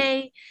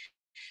 Beyonce,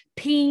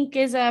 Pink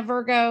is a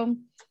Virgo.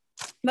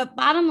 But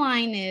bottom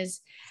line is,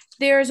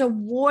 there's a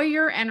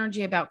warrior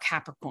energy about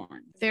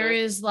Capricorn. There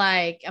is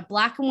like a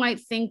black and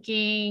white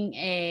thinking,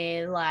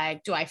 a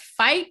like, do I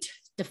fight,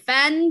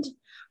 defend?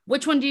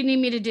 Which one do you need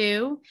me to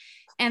do?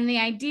 And the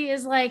idea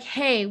is like,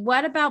 hey,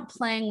 what about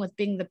playing with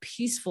being the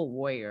peaceful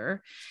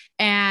warrior?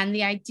 And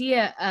the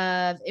idea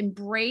of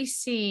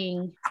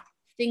embracing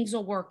things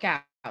will work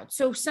out.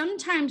 So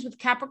sometimes with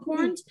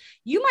Capricorns,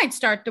 you might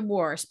start the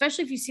war,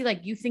 especially if you see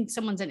like you think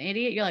someone's an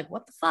idiot. You're like,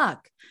 what the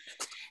fuck?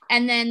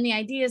 And then the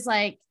idea is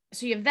like,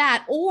 so you have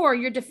that, or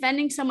you're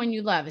defending someone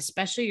you love,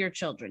 especially your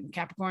children.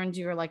 Capricorns,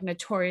 you're like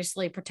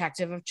notoriously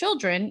protective of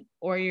children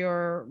or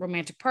your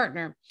romantic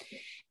partner.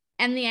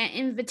 And the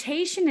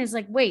invitation is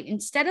like, wait,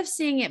 instead of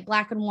seeing it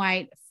black and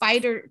white,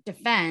 fight or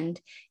defend,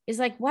 is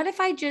like, what if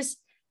I just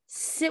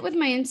sit with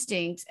my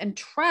instincts and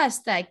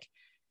trust like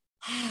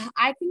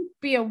I can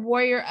be a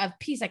warrior of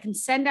peace. I can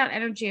send out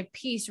energy of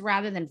peace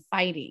rather than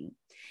fighting.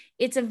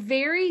 It's a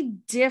very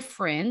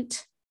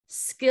different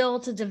skill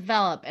to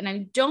develop. And I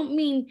don't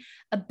mean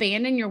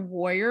abandon your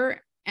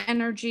warrior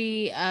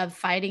energy of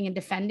fighting and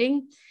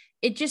defending.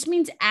 It just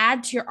means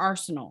add to your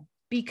arsenal.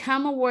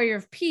 Become a warrior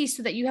of peace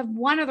so that you have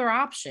one other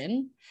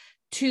option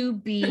to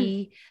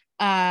be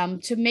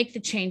to make the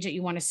change that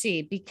you want to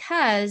see,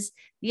 because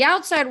the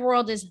outside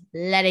world is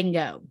letting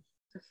go.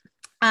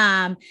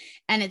 And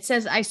it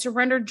says, I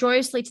surrender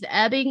joyously to the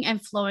ebbing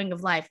and flowing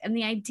of life. And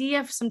the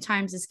idea of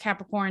sometimes is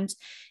Capricorns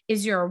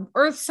is your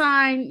earth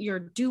sign, you're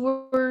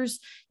doers,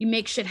 you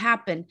make shit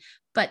happen.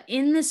 But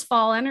in this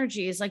fall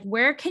energy is like,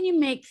 where can you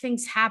make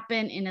things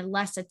happen in a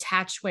less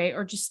attached way,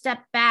 or just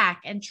step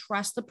back and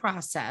trust the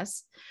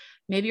process?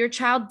 Maybe your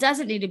child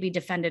doesn't need to be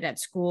defended at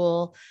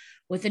school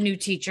with a new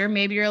teacher.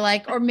 Maybe you're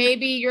like, or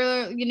maybe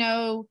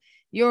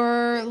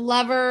your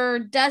lover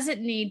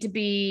doesn't need to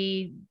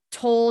be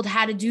told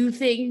how to do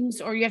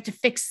things, or you have to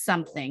fix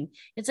something.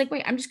 It's like,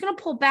 wait, I'm just going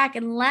to pull back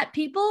and let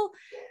people,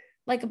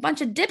 like a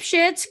bunch of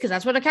dipshits, because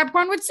that's what a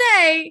Capricorn would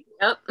say,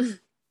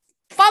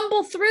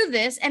 fumble through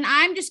this. And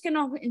I'm just going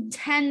to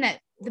intend that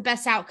the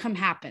best outcome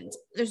happens.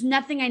 There's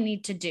nothing I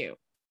need to do.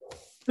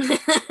 I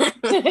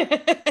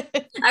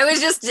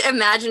was just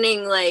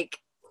imagining, like,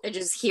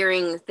 just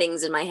hearing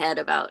things in my head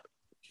about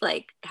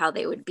like how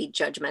they would be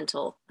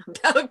judgmental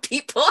about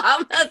people,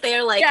 how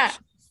they're like,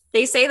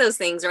 they say those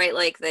things, right?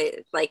 Like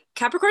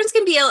Capricorns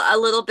can be a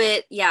little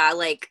bit,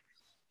 like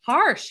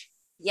harsh.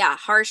 Yeah,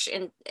 harsh.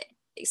 And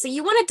so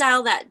you want to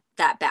dial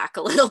that back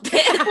a little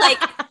bit. Like,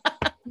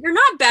 you're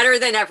not better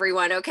than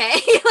everyone,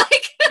 okay?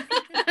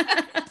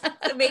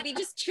 So maybe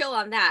just chill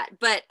on that.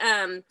 But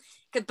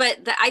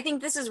I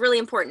think this is really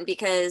important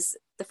because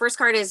the first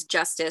card is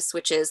Justice,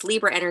 which is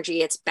Libra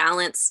energy. It's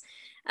balance.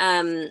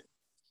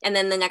 And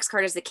then the next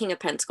card is the King of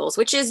Pentacles,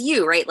 which is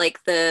you, right?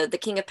 Like the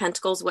King of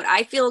Pentacles. What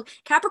I feel,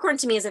 Capricorn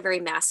to me is a very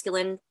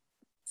masculine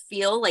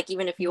feel. Like,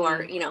 even if you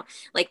are,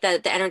 like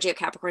the energy of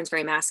Capricorn is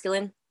very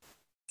masculine.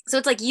 So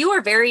it's like you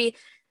are very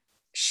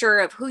sure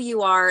of who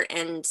you are,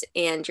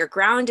 and you're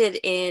grounded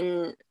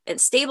in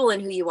and stable in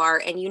who you are,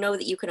 and you know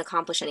that you can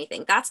accomplish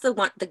anything. That's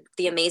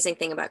the amazing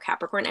thing about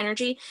Capricorn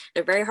energy.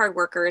 They're very hard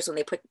workers. When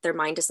they put their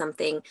mind to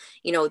something,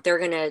 they're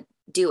gonna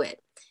do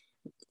it.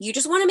 You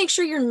just want to make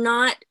sure you're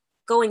not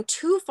going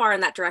too far in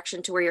that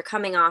direction to where you're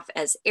coming off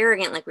as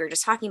arrogant, like we were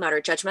just talking about,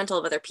 or judgmental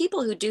of other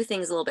people who do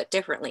things a little bit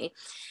differently.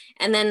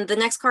 And then the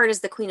next card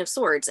is the Queen of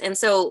Swords. And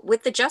so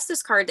with the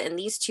Justice card and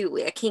these two,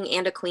 a king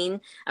and a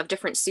queen of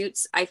different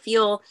suits, I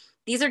feel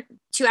these are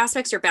two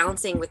aspects you're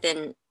balancing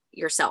within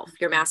yourself,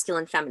 your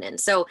masculine, feminine.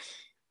 So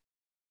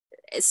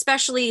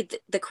especially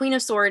the Queen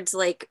of Swords,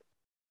 like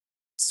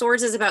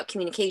swords is about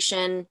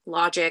communication,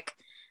 logic.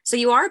 So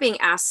you are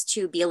being asked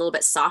to be a little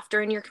bit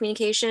softer in your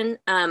communication.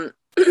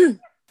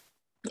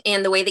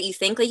 And the way that you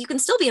think, like, you can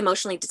still be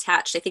emotionally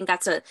detached. I think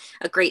that's a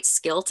great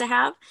skill to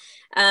have.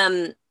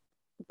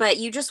 But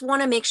you just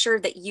want to make sure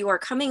that you are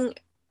coming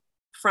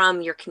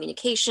from your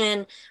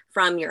communication,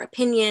 from your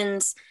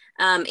opinions,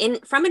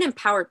 from an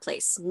empowered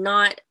place,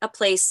 not a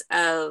place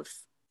of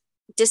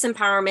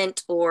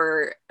disempowerment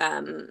or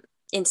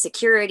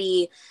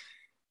insecurity.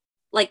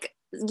 Like,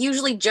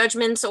 usually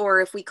judgments,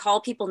 or if we call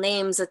people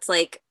names, it's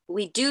like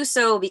we do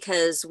so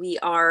because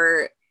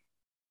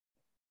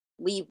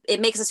it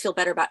makes us feel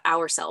better about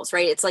ourselves,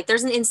 right? It's like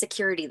there's an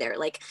insecurity there.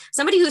 Like,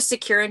 somebody who's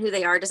secure in who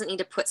they are doesn't need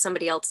to put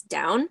somebody else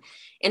down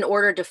in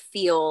order to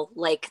feel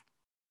like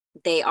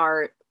they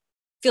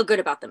feel good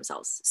about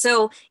themselves.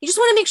 So you just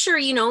want to make sure,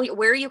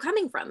 where are you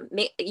coming from?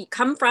 You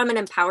come from an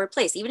empowered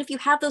place. Even if you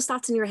have those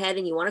thoughts in your head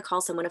and you want to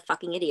call someone a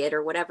fucking idiot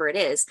or whatever it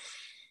is,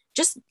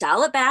 just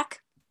dial it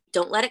back.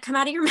 Don't let it come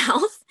out of your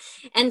mouth,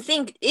 and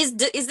think, is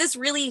this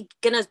really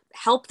gonna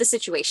help the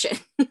situation?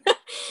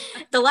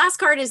 The last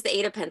card is the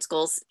Eight of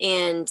Pentacles,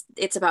 and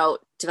it's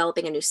about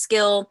developing a new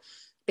skill,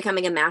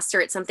 becoming a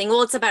master at something.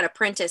 Well, it's about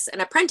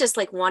an apprentice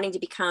like wanting to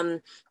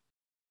become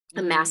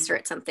a master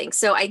at something.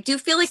 So I do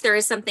feel like there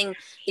is something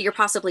that you're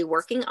possibly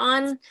working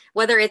on,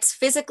 whether it's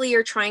physically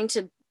or trying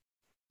to,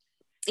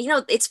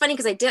 it's funny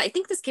because I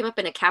think this came up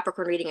in a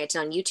Capricorn reading I did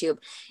on YouTube.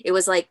 It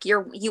was like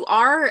you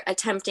are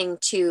attempting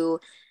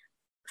to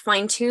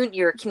fine tune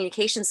your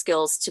communication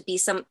skills to be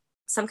some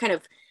kind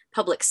of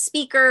public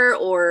speaker,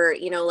 or,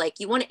 like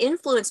you want to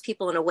influence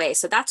people in a way.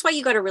 So that's why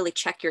you got to really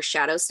check your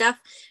shadow stuff.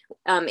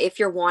 If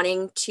you're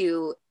wanting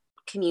to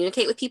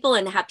communicate with people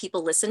and have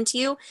people listen to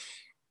you,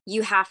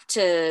 you have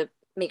to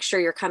make sure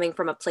you're coming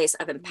from a place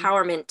of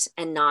empowerment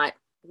and not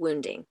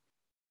wounding.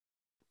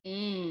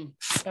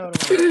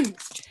 Totally.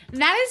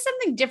 That is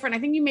something different. I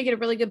think you make it a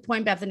really good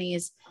point, Bethany,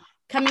 is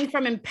coming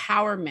from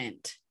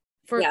empowerment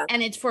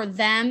and it's for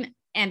them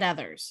and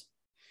others,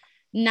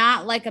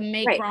 not like a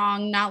make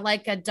wrong, not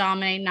like a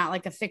dominate, not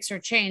like a fix or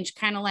change,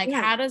 kind of like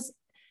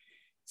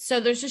so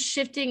there's just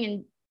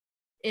shifting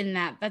in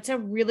that. That's a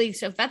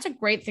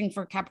great thing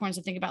for Capricorns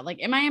to think about.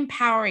 Like, am I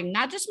empowering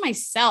not just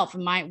myself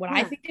and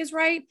I think is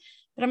right,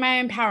 but am I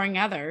empowering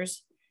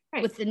others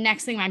with the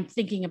next thing I'm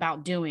thinking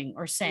about doing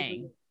or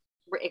saying?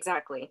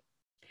 Exactly.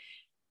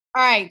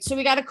 All right, so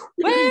we got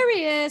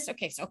Aquarius.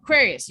 Okay, so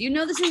Aquarius,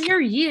 this is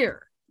your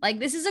year. Like,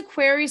 this is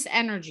Aquarius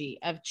energy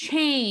of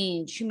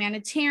change,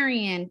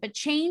 humanitarian, but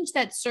change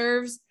that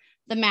serves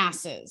the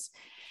masses.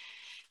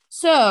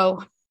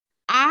 So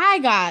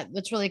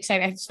what's really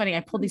exciting. It's funny.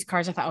 I pulled these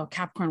cards. I thought,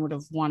 Capricorn would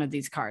have wanted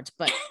these cards,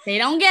 but they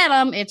don't get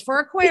them. It's for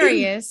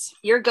Aquarius.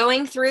 You're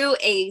going through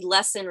a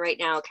lesson right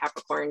now,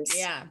 Capricorns.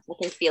 Yeah. I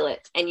can feel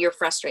it. And you're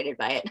frustrated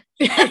by it.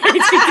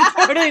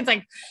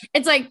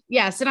 It's like,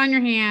 sit on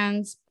your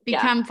hands,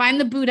 find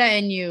the Buddha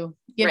in you.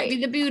 You have to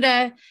be the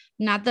Buddha,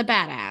 not the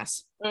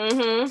badass.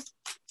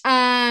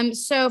 Mm-hmm.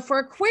 So for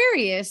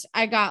Aquarius,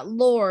 I got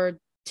Lord,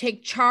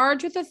 Take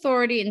charge with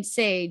authority and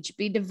sage,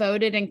 be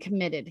devoted and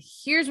committed.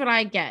 Here's what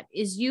I get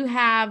is you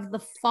have the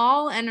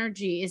fall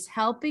energy is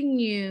helping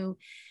you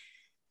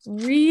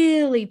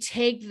really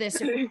take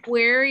this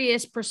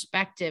Aquarius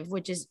perspective,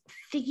 which is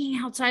thinking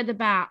outside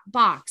the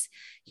box,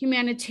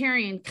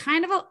 humanitarian,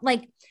 kind of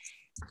like,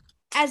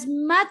 as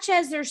much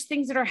as there's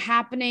things that are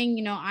happening,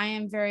 you know, I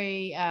am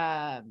very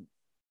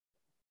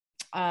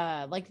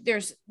like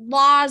there's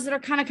laws that are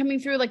kind of coming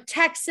through, like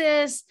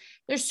Texas.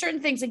 There's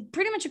certain things like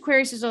pretty much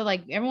Aquariuses are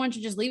like everyone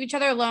should just leave each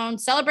other alone,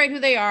 celebrate who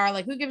they are.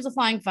 Like who gives a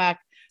flying fuck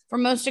for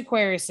most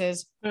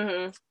Aquariuses.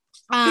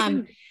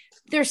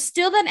 There's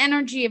still that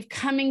energy of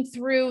coming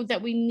through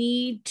that we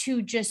need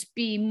to just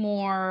be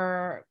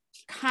more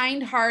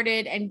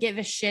kind-hearted and give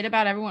a shit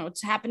about everyone,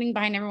 what's happening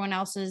behind everyone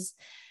else's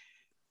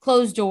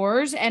closed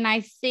doors. And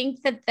I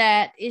think that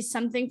that is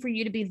something for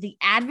you to be the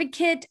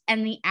advocate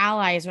and the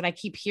ally is what I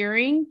keep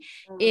hearing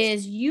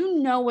is, you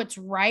know, what's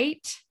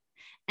right.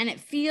 And it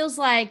feels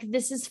like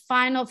this is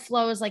final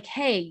flow is like,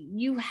 hey,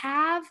 you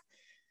have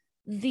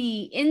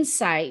the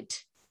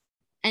insight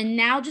and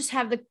now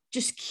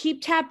just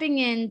keep tapping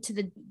into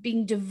the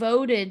being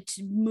devoted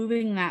to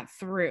moving that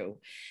through.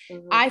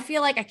 I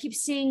feel like I keep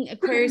seeing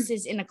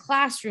Aquariuses in a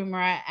classroom or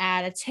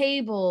at a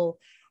table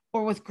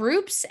or with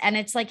groups. And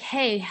it's like,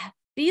 hey,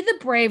 be the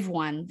brave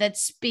one that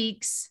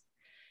speaks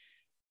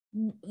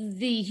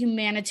the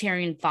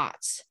humanitarian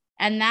thoughts.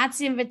 And that's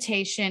the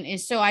invitation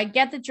is, so I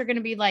get that you're going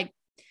to be like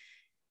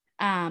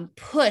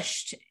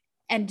pushed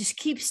and just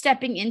keep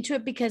stepping into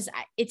it because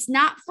it's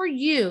not for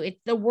you.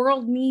 The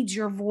world needs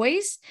your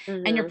voice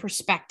and your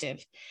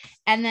perspective.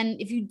 And then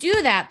if you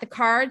do that, the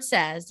card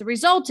says the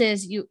result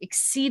is you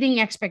exceeding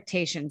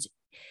expectations.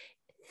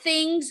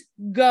 Things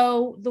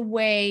go the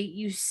way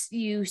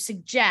you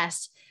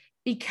suggest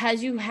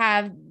because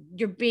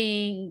you're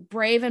being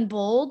brave and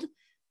bold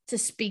to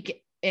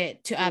speak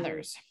it to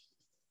others.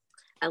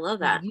 I love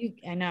that.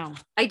 I know.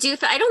 I do.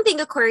 I don't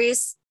think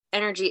Aquarius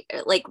energy,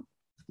 like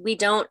we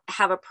don't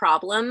have a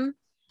problem.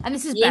 And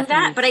this is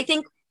that, but I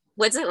think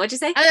what'd you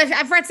say?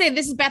 I forgot to say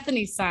this is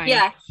Bethany's sign.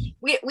 Yeah,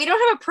 we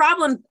don't have a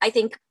problem. I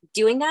think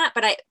doing that,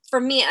 but for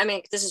me, I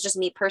mean, this is just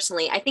me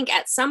personally. I think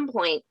at some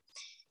point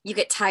you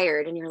get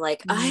tired and you're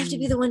like, I have to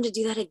be the one to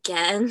do that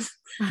again.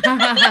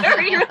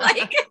 Or you're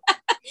like,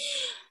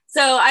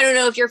 so I don't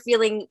know if you're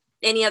feeling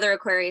any other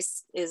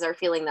Aquarius are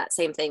feeling that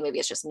same thing. Maybe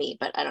it's just me,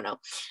 but I don't know.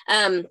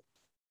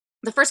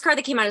 The first card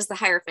that came out is the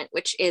Hierophant,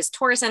 which is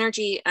Taurus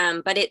energy.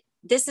 But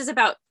this is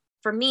about,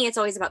 for me, it's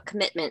always about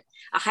commitment,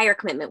 a higher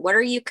commitment. What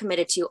are you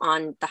committed to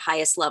on the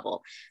highest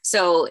level?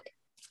 So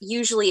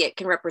usually it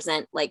can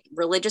represent like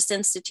religious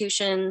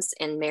institutions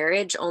and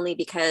marriage, only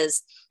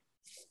because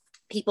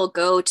people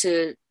go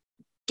to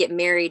get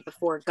married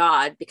before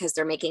God because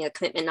they're making a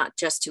commitment, not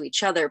just to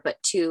each other,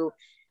 but to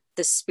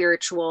the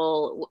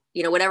spiritual,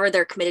 you know, whatever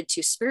they're committed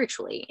to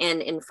spiritually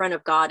and in front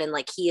of God. And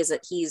like,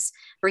 he's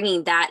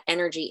bringing that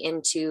energy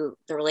into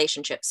the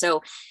relationship.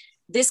 So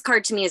this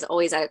card to me is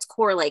always at its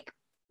core, like,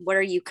 what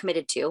are you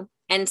committed to?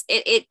 And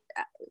it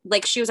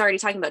like she was already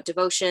talking about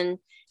devotion.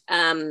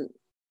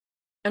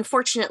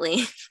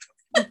 Unfortunately,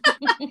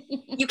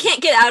 you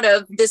can't get out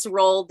of this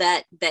role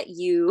that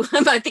you,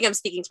 I think I'm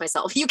speaking to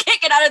myself. You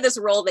can't get out of this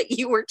role that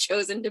you were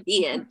chosen to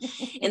be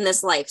in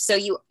this life. So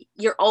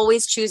you're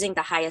always choosing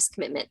the highest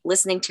commitment,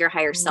 listening to your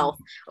higher self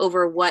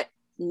over what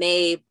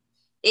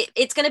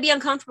it's going to be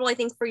uncomfortable, I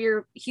think, for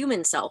your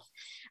human self,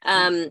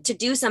 to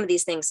do some of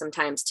these things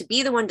sometimes, to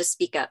be the one to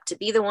speak up, to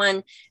be the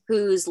one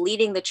who's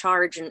leading the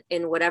charge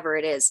in whatever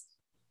it is,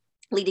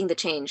 leading the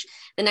change.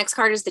 The next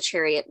card is the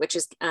Chariot, which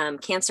is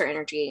Cancer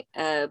energy,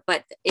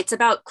 but it's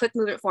about quick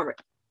movement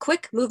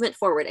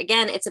forward.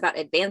 Again, it's about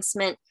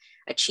advancement,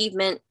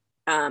 achievement.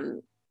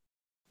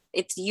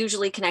 It's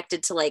usually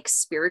connected to like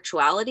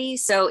spirituality.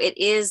 So it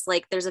is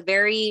like, there's a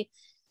very,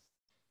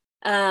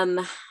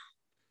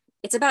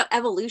 it's about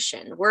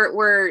evolution.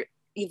 We're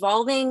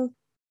evolving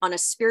on a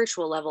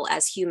spiritual level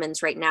as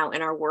humans right now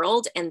in our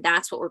world. And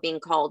that's what we're being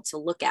called to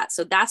look at.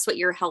 So that's what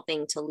you're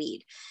helping to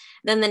lead.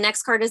 Then the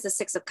next card is the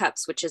Six of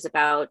Cups, which is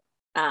about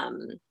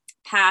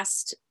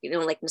past, you know,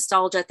 like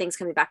nostalgia, things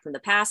coming back from the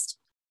past.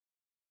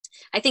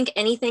 I think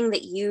anything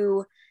that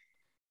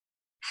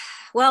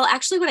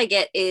actually what I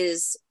get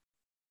is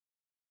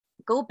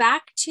go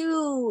back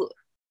to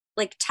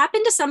like tap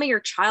into some of your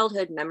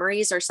childhood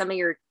memories or some of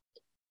your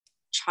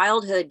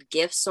childhood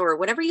gifts or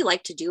whatever you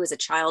like to do as a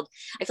child.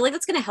 I feel like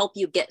that's going to help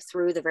you get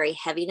through the very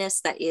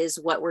heaviness that is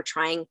what we're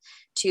trying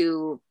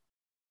to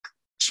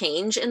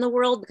change in the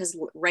world, because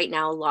right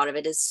now a lot of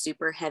it is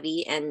super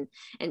heavy and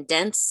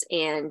dense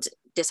and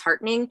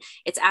disheartening.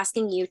 It's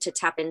asking you to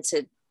tap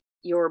into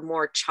your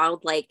more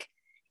childlike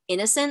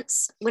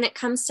innocence when it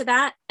comes to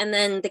that. And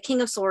then the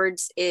King of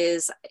Swords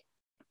is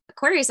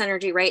Aquarius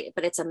energy, right?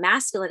 But it's a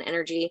masculine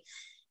energy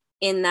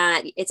in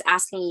that it's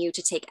asking you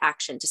to take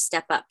action, to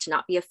step up, to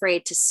not be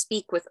afraid, to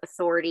speak with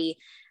authority.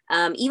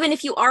 Even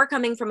if you are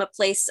coming from a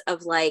place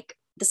of like,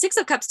 the Six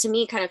of Cups to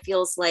me kind of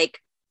feels like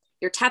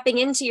you're tapping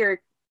into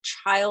your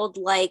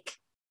childlike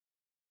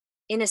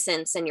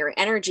innocence and your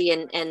energy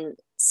and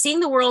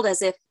seeing the world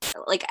as if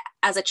like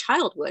as a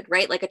child would,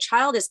 right? Like a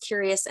child is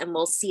curious and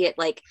will see it,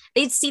 like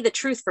they'd see the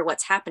truth for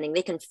what's happening.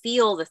 They can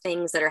feel the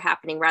things that are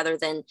happening rather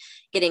than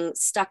getting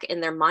stuck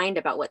in their mind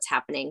about what's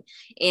happening.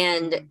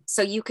 And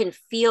so you can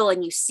feel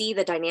and you see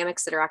the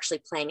dynamics that are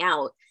actually playing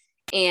out.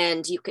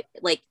 And you could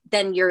like,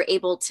 then you're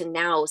able to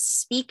now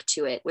speak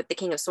to it with the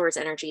King of Swords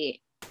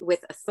energy,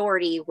 with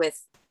authority,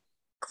 with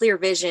clear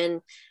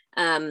vision.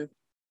 And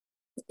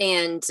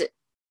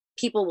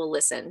people will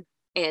listen.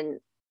 And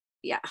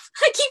yeah,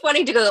 I keep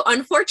wanting to go,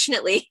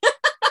 unfortunately.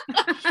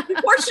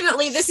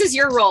 Unfortunately, this is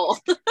your role.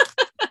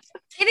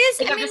 It is.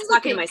 Like, I'm just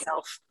talking to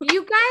myself.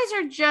 You guys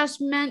are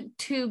just meant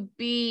to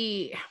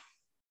be.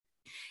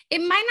 It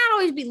might not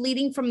always be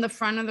leading from the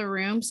front of the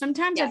room.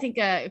 Sometimes I think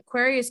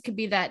Aquarius could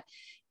be that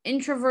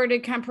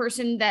introverted kind of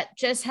person that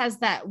just has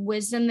that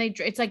wisdom.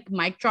 It's like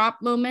mic drop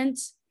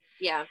moments.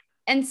 Yeah.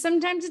 And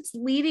sometimes it's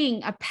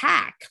leading a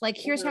pack. Like,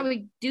 here's how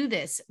we do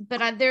this.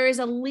 But there is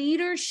a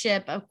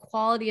leadership of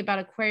quality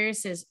about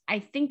Aquariuses. I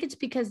think it's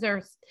because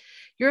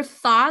your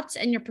thoughts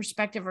and your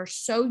perspective are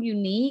so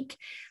unique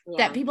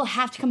that people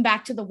have to come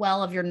back to the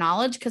well of your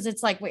knowledge. Because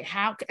it's like, wait,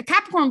 how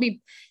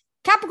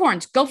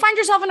Capricorns, go find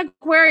yourself an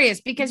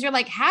Aquarius, because you're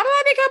like, how do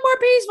I become more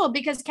peaceful?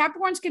 Because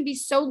Capricorns can be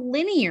so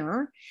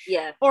linear,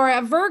 or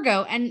a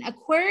Virgo, and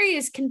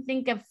Aquarius can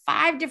think of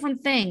 5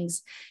 different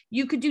things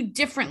you could do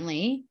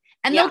differently.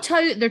 And they'll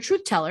tell you, they're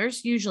truth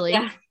tellers usually.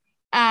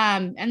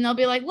 And they'll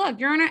be like, look,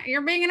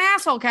 you're being an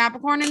asshole,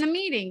 Capricorn, in the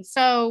meeting.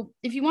 So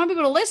if you want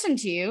people to listen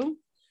to you,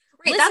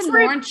 listen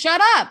more and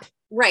shut up.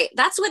 Right.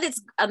 That's what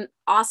it's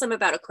awesome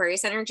about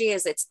Aquarius energy,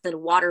 is it's the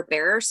water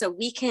bearer. So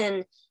we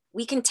can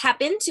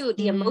tap into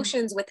the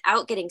emotions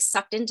without getting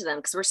sucked into them,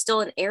 because we're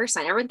still an air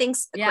sign. Everyone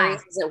thinks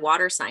Aquarius is a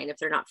water sign. If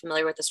they're not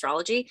familiar with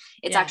astrology,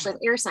 it's actually an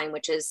air sign,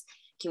 which is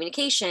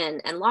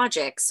communication and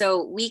logic.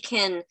 So we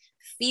can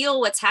feel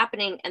what's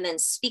happening and then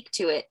speak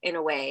to it in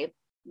a way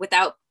we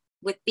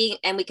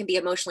can be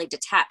emotionally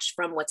detached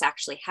from what's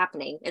actually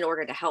happening in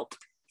order to help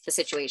the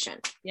situation.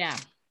 Yeah.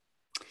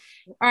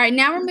 All right.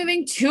 Now we're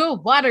moving to a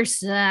water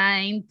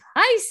sign,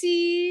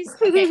 Pisces.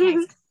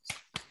 Okay.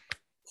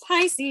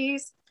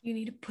 Pisces. You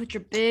need to put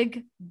your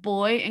big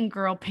boy and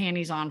girl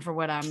panties on for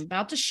what I'm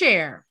about to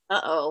share.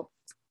 Uh-oh.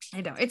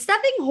 I know. It's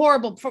nothing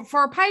horrible.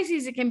 For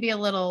Pisces, it can be a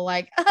little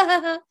like,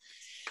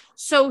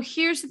 So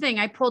here's the thing.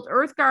 I pulled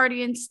Earth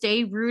Guardian,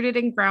 Stay Rooted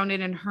and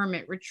Grounded, and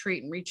Hermit,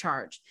 Retreat and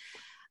Recharge.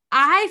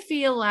 I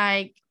feel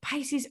like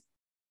Pisces,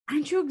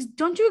 don't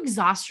you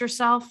exhaust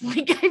yourself?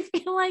 Like, I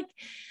feel like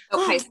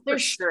Pisces, for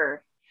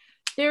sure.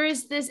 There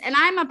is this, and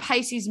I'm a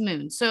Pisces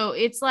moon. So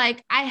it's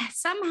like,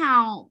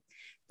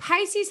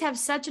 Pisces have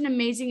such an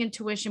amazing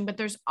intuition, but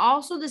there's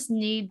also this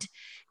need.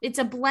 It's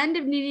a blend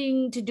of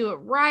needing to do it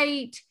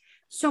right.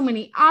 So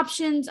many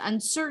options,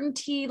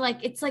 uncertainty.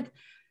 Like, it's like,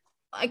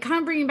 I kind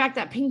of bringing back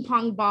that ping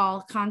pong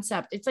ball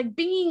concept. It's like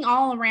being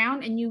all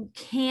around and you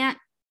can't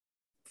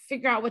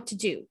figure out what to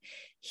do.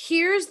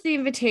 Here's the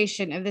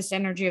invitation of this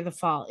energy of the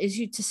fall, is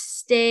you to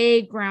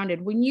stay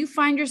grounded. When you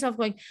find yourself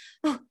going,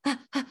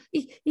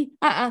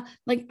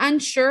 like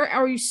unsure,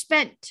 or you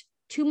spent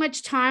too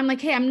much time,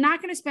 like, hey, I'm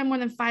not going to spend more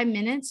than 5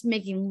 minutes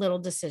making little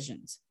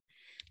decisions.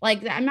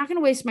 Like, I'm not going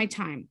to waste my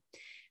time.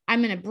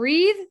 I'm going to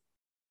breathe,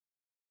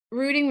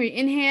 rooting,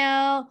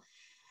 inhale,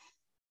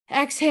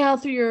 exhale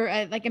through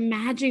your, like,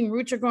 imagining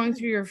roots are going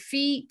through your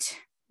feet,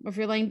 or if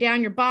you're laying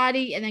down your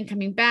body, and then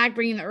coming back,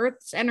 bringing the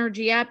earth's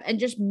energy up, and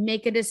just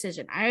make a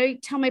decision. I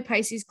tell my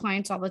Pisces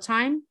clients all the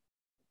time,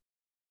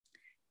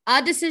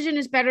 a decision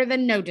is better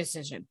than no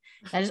decision.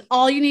 That is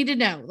all you need to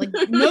know. Like,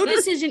 no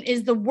decision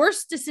is the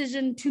worst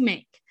decision to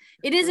make.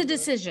 It is a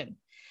decision.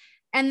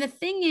 And the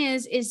thing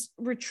is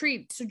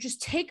retreat. So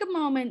just take a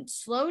moment,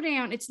 slow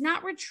down. It's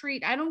not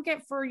retreat. I don't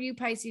get for you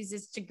Pisces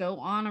is to go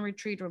on a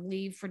retreat or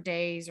leave for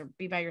days or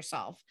be by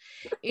yourself.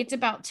 It's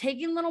about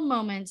taking little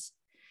moments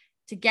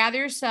to gather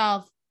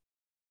yourself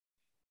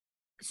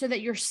so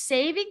that you're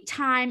saving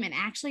time and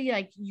actually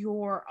like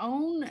your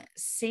own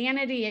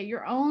sanity,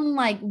 your own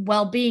like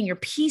well-being, your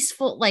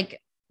peaceful,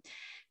 like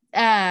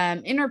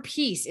inner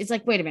peace. It's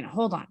like, wait a minute,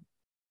 hold on.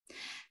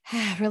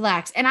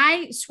 Relax. And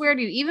I swear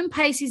to you, even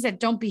Pisces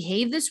that don't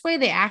behave this way,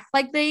 they act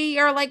like they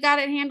are like got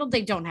it handled.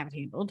 They don't have it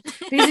handled,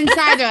 because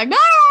inside they're like,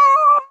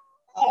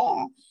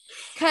 no,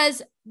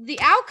 because the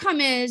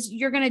outcome is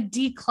you're going to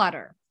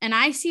declutter. And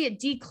I see it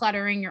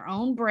decluttering your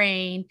own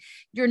brain.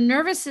 Your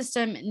nervous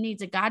system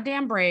needs a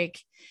goddamn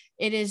break.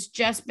 It has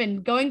just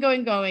been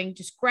going.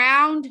 Just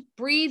ground,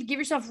 breathe, give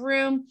yourself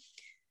room,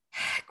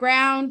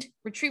 ground,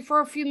 retreat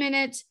for a few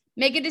minutes,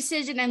 make a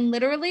decision, and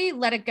literally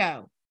let it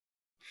go.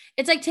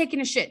 It's like taking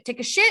a shit.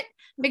 Take a shit,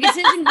 make a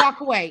decision, walk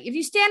away. If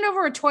you stand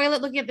over a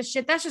toilet looking at the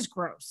shit, that's just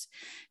gross.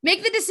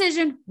 Make the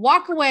decision,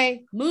 walk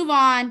away, move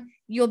on.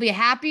 You'll be a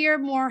happier,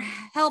 more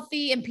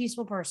healthy, and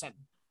peaceful person.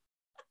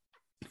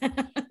 I love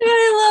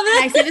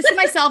it. I say this to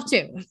myself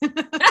too.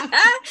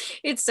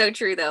 It's so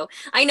true though.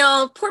 I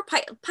know, poor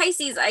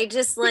Pisces. I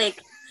just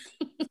like,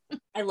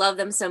 I love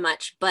them so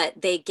much, but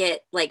they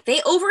get like, they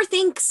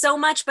overthink so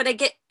much, but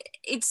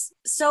it's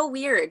so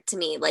weird to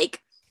me.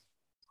 Like,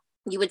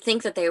 you would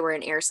think that they were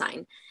an air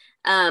sign.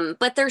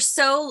 But they're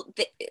so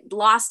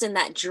lost in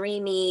that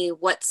dreamy,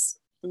 what's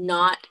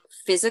not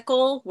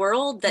physical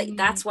world that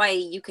that's why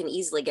you can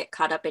easily get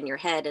caught up in your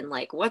head and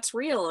like, what's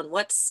real and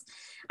what's,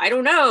 I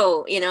don't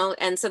know, you know?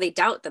 And so they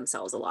doubt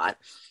themselves a lot.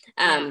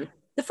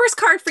 The first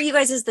card for you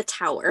guys is the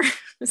Tower.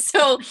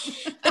 So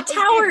the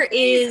Tower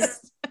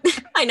is,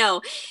 I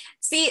know.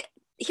 See,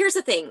 here's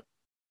the thing.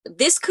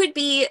 This could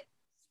be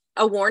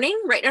a warning,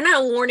 right? Or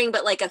not a warning,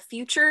 but like a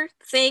future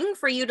thing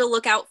for you to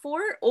look out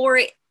for, or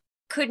it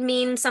could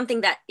mean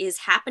something that is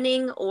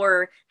happening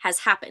or has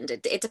happened.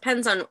 It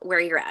depends on where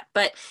you're at,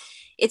 but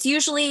it's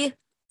usually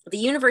the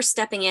universe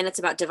stepping in. It's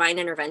about divine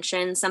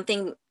intervention,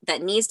 something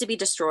that needs to be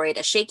destroyed,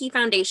 a shaky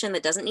foundation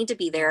that doesn't need to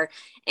be there.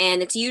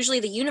 And it's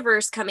usually the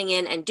universe coming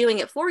in and doing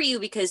it for you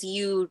because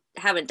you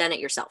haven't done it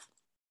yourself.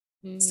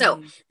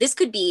 So this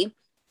could be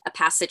a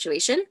past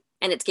situation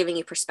and it's giving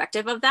you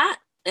perspective of that.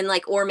 And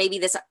like, or maybe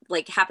this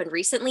like happened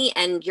recently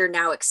and you're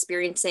now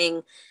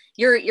experiencing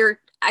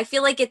I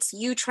feel like it's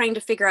you trying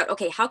to figure out,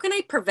 okay, how can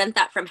I prevent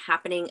that from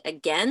happening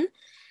again?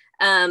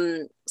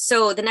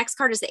 So the next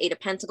card is the 8 of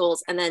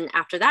Pentacles. And then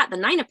after that, the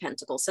 9 of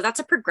Pentacles. So that's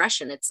a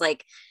progression. It's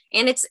like,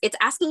 and it's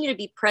asking you to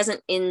be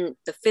present in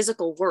the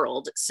physical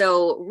world.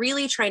 So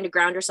really trying to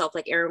ground yourself,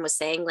 like Erin was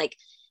saying, like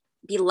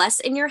be less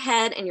in your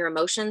head and your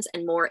emotions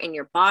and more in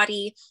your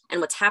body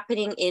and what's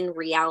happening in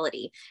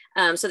reality.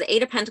 So the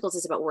 8 of Pentacles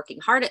is about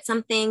working hard at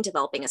something,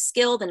 developing a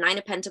skill. The 9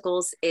 of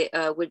Pentacles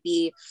would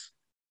be,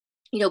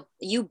 you know,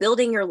 you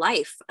building your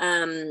life,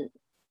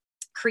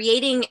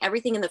 creating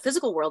everything in the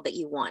physical world that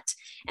you want.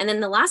 And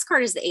then the last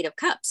card is the 8 of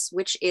Cups,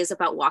 which is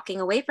about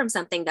walking away from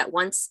something that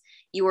once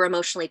you were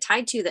emotionally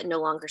tied to that no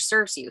longer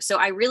serves you. So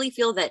I really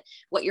feel that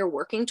what you're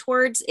working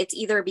towards, it's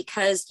either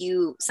because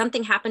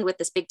something happened with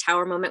this big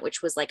Tower moment,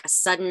 which was like a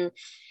sudden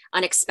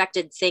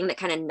unexpected thing that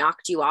kind of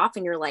knocked you off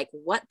and you're like,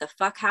 what the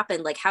fuck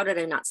happened? Like, how did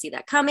I not see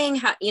that coming?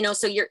 How, you know,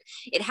 so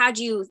it had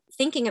you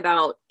thinking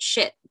about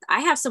shit,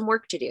 I have some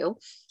work to do.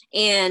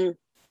 And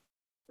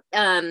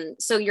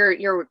so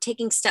you're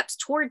taking steps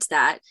towards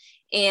that.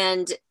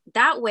 And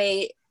that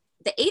way,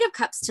 the 8 of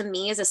Cups to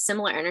me is a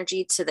similar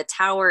energy to the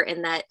Tower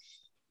in that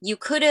you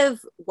could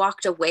have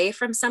walked away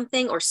from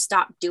something or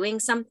stopped doing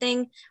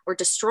something or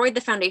destroyed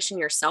the foundation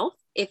yourself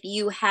if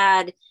you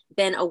had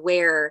been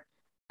aware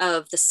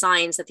of the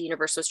signs that the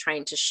universe was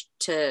trying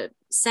to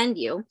send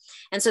you.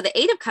 And so the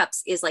 8 of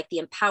Cups is like the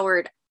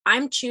empowered,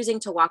 I'm choosing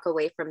to walk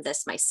away from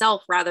this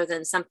myself rather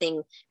than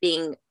something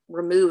being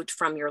removed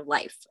from your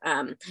life,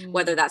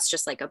 whether that's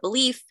just like a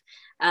belief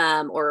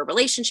or a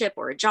relationship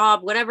or a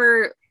job,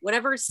 whatever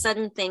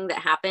sudden thing that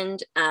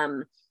happened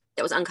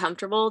that was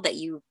uncomfortable that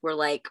you were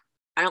like,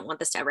 I don't want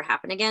this to ever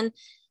happen again.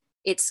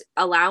 It's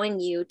allowing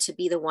you to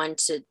be the one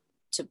to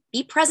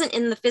be present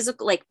in the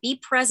physical, like be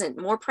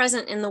present, more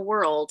present in the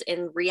world,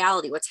 in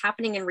reality, what's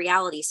happening in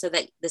reality, so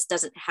that this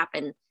doesn't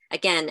happen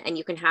again and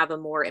you can have a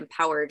more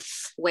empowered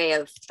way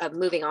of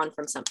moving on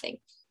from something.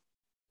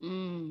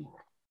 For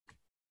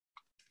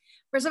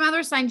some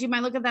other signs, you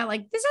might look at that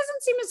like, this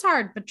doesn't seem as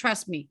hard, but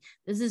trust me,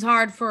 this is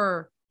hard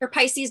for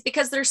Pisces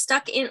because they're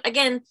stuck in,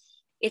 again,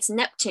 it's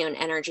Neptune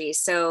energy.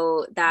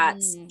 So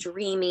that's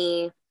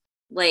dreamy,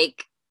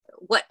 like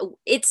what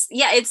it's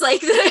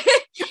like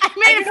I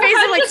made a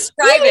face of like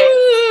describe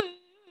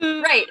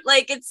it. Right.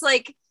 Like it's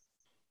like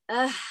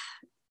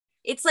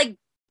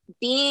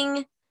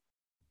being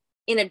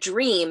in a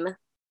dream,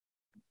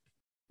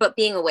 but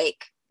being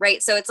awake.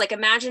 Right. So it's like,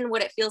 imagine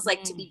what it feels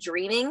like to be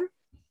dreaming.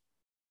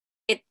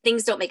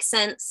 Things don't make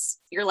sense.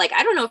 You're like,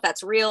 I don't know if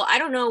that's real. I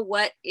don't know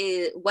what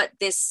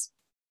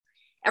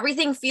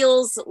everything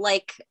feels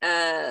like,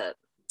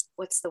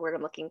 what's the word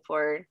I'm looking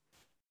for?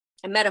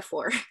 A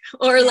metaphor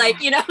or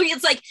like, you know,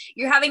 it's like,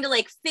 you're having to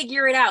like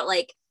figure it out.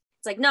 Like,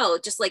 it's like, no,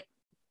 just like,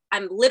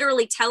 I'm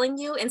literally telling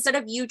you, instead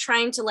of you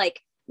trying to like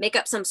make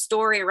up some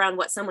story around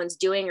what someone's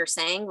doing or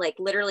saying, like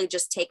literally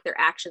just take their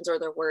actions or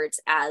their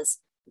words as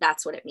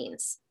that's what it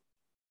means.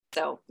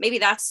 So maybe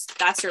that's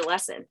your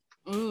lesson.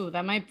 Ooh,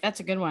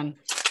 that's a good one.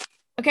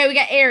 Okay, we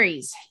got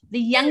Aries,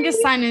 the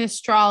youngest sign in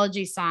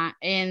astrology, sign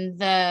in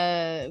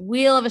the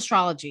wheel of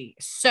astrology.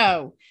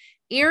 So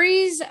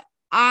Aries,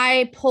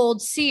 I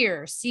pulled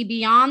Seer, see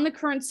beyond the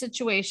current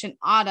situation,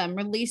 Autumn,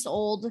 release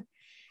old,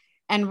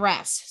 and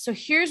rest. So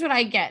here's what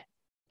I get.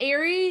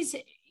 Aries,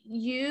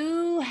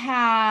 you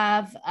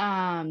have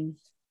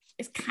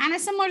it's kind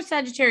of similar to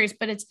Sagittarius,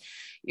 but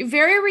you're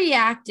very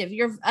reactive.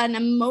 You're an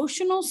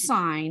emotional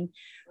sign,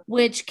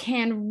 which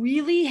can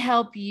really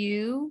help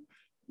you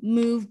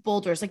move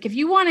boulders. Like if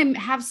you want to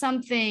have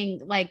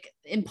something like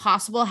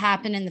impossible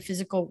happen in the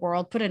physical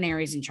world, put an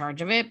Aries in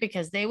charge of it,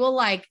 because they will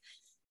like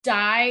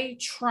die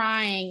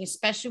trying,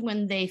 especially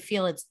when they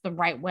feel it's the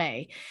right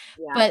way.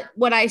 Yeah. But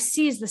what I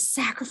see is the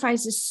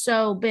sacrifice is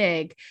so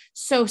big.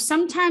 So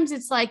sometimes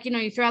it's like, you know,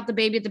 you throw out the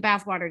baby at the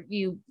bathwater,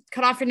 you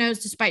cut off your nose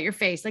to spite your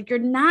face. Like you're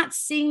not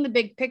seeing the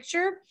big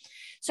picture.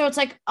 So it's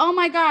like, oh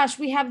my gosh,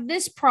 we have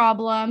this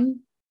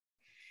problem.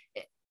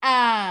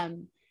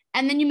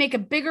 And then you make a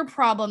bigger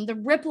problem. The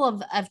ripple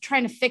of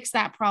trying to fix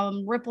that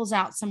problem ripples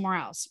out somewhere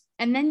else.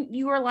 And then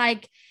you are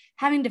like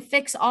having to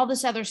fix all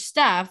this other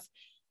stuff.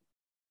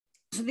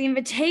 So the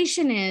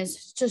invitation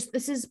is just,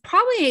 this is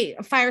probably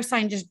a fire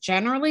sign just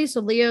generally.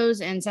 So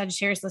Leos and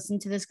Sagittarius, listen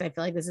to this, because I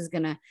feel like this is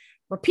going to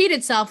repeat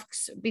itself,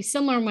 be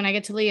similar when I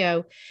get to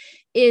Leo,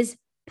 is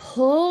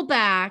pull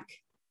back,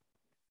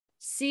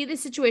 see the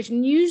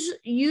situation,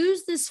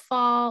 use this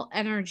fall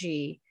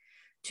energy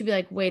to be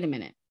like, wait a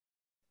minute,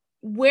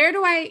 where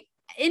do I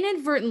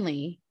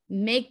inadvertently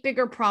make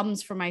bigger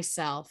problems for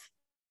myself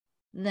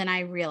than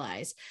I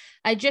realize?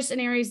 I just, in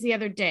Aries the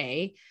other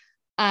day,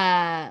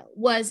 there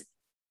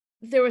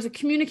was a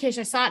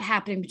communication. I saw it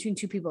happening between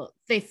two people.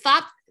 They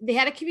thought they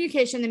had a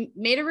communication, they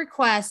made a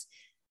request.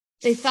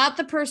 They thought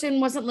the person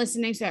wasn't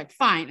listening. So like,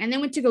 fine. And then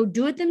went to go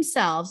do it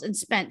themselves and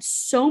spent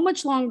so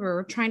much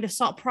longer trying to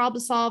solve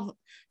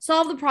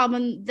the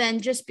problem than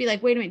just be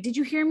like, wait a minute, did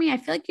you hear me? I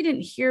feel like you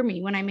didn't hear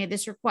me when I made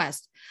this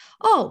request.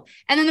 Oh,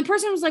 and then the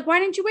person was like, why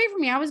didn't you wait for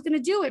me? I was going to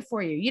do it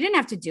for you. You didn't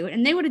have to do it.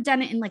 And they would have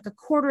done it in like a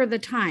quarter of the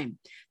time.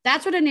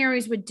 That's what an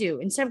Aries would do.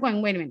 Instead of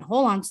going, wait a minute,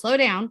 hold on, slow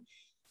down.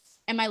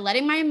 Am I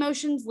letting my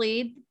emotions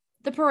lead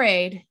the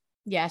parade?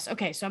 Yes.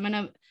 Okay. So I'm going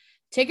to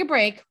take a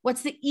break.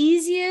 What's the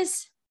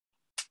easiest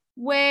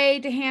way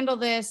to handle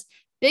this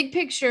big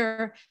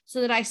picture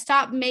so that I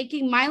stop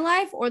making my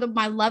life or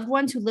my loved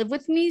ones who live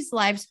with me's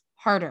lives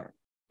harder?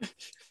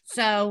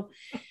 So,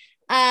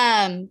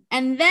 and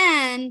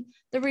then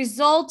the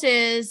result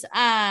is,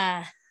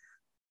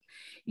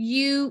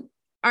 you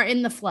are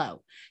in the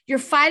flow. You're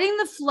fighting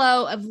the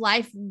flow of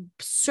life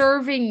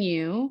serving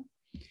you,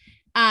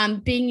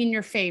 being in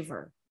your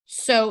favor.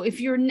 So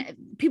if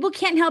people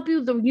can't help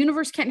you, the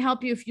universe can't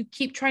help you if you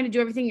keep trying to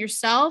do everything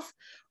yourself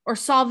or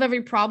solve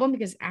every problem,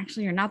 because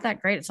actually you're not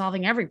that great at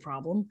solving every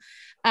problem.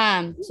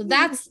 So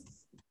that's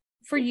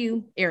for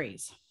you,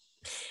 Aries.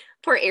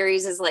 Poor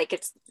Aries is like,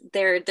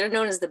 they're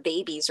known as the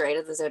babies, right,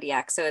 of the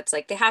zodiac. So it's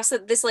like they have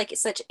this like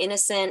such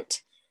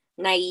innocent,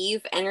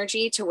 naive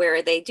energy to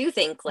where they do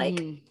think like,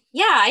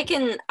 yeah, I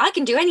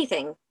can do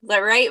anything,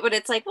 right? But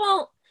it's like,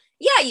 well,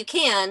 yeah, you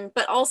can,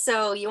 but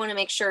also you want to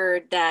make sure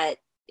that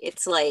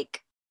it's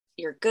like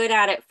you're good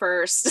at it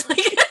first. Like,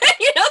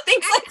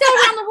 things like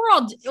that. Around the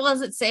world.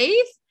 Was it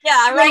safe?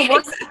 Yeah, right.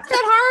 Work that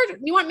hard?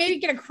 You want maybe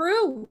get a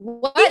crew?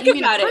 What? You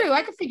mean a crew?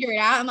 I could figure it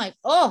out. I'm like,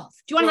 oh,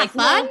 do you want to have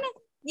fun? Well,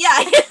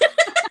 yeah.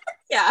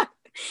 Yeah.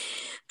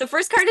 The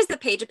first card is the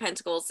Page of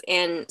Pentacles.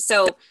 And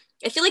so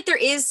I feel like there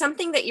is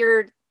something that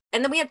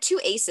and then we have two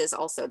aces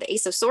also, the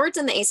Ace of Swords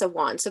and the Ace of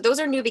Wands. So those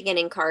are new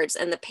beginning cards.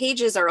 And the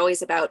pages are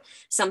always about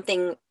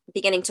something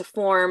beginning to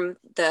form,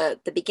 the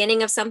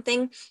beginning of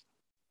something.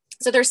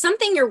 So there's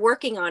something you're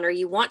working on or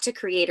you want to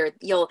create, or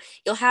you'll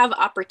have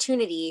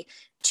opportunity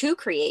to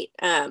create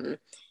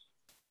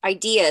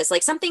ideas,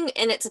 like something.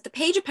 And it's at the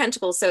Page of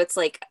Pentacles. So it's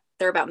like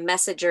they're about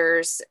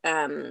messages,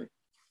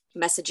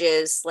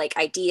 like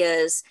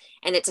ideas,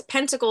 and it's a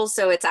pentacle,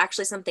 so it's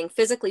actually something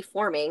physically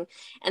forming.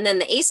 And then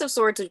the Ace of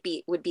Swords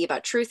would be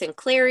about truth and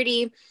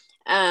clarity,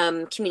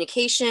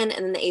 communication.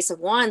 And then the Ace of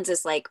Wands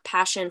is like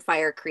passion,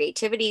 fire,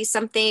 creativity,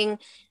 something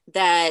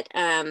that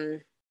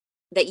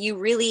that you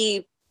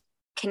really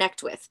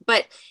connect with.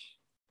 But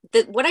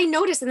what I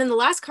noticed, and then the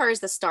last card is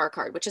the Star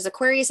card, which is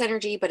Aquarius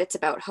energy, but it's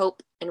about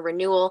hope and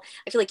renewal.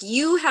 I feel like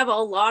you have a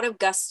lot of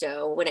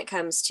gusto when it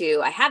comes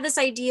to, I have this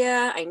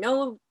idea, I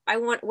know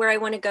where I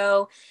want to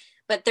go,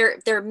 but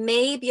there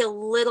may be a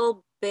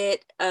little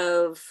bit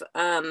of,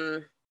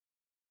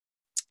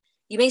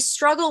 you may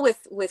struggle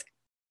with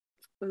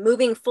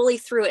moving fully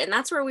through it. And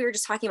that's where we were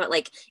just talking about,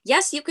 like,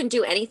 yes, you can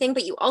do anything,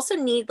 but you also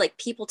need like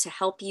people to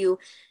help you.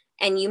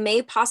 And you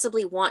may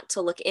possibly want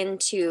to look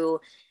into,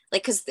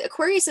 like, because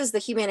Aquarius is the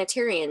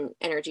humanitarian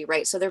energy,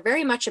 right? So they're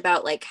very much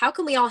about like, how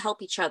can we all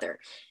help each other?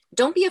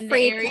 Don't be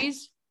afraid.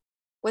 Aries?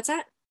 What's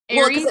that?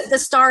 Aries? Well, the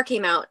Star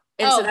came out.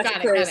 And so that's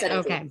Aquarius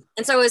energy. Okay.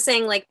 And so I was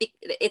saying, like,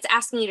 it's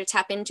asking you to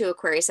tap into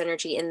Aquarius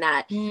energy in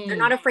that you're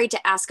not afraid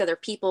to ask other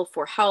people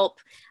for help,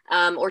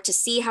 or to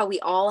see how we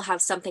all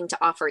have something to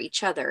offer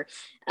each other.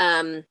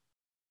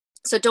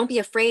 So don't be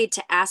afraid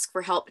to ask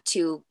for help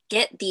to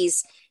get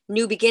these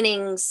new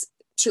beginnings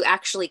to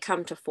actually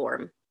come to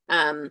form,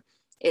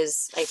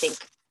 is, I think,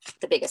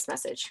 the biggest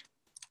message.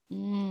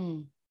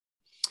 All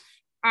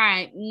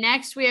right.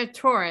 Next, we have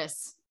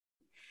Taurus.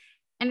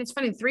 And it's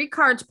funny, 3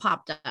 cards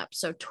popped up.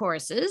 So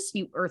Tauruses,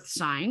 you earth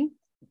sign.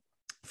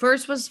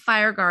 First was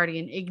Fire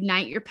Guardian,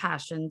 ignite your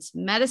passions,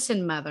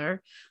 Medicine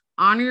Mother,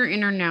 honor your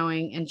inner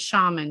knowing, and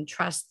Shaman,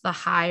 trust the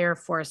higher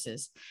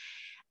forces.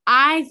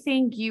 I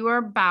think you are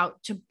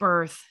about to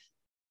birth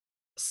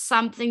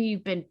something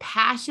you've been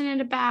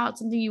passionate about,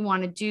 something you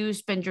want to do,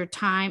 spend your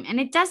time. And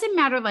it doesn't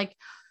matter, like,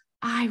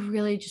 I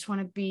really just want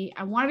to be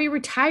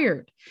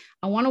retired.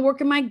 I want to work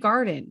in my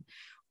garden.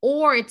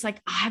 Or it's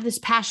like, I have this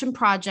passion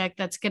project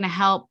that's going to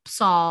help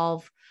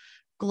solve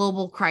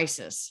global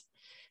crisis,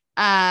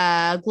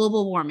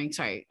 global warming.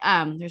 Sorry.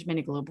 There's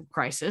many global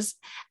crises.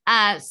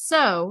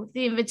 So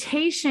the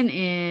invitation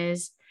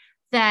is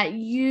that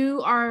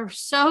you are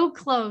so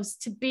close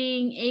to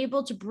being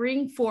able to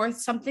bring forth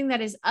something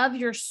that is of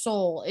your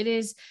soul. It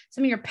is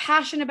something you're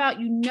passionate about,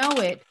 you know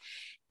it.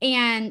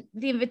 And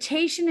the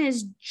invitation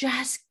is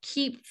just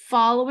keep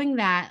following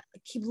that,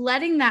 keep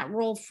letting that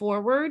roll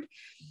forward,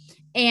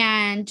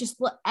 and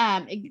just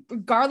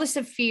regardless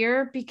of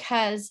fear,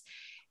 because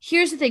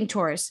here's the thing,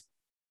 Taurus,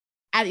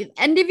 at the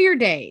end of your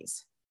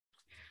days,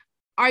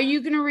 are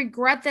you going to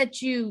regret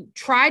that you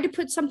tried to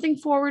put something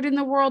forward in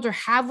the world, or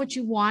have what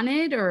you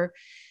wanted, or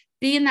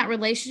be in that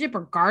relationship,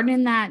 or garden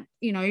in that,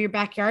 your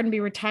backyard and be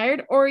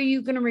retired? Or are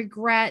you going to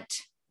regret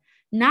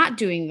not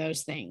doing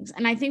those things?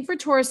 And I think for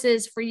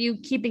Tauruses, for you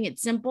keeping it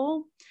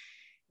simple,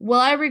 will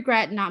I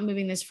regret not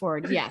moving this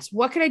forward? Yes.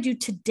 What could I do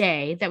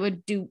today that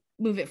would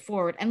move it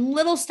forward? And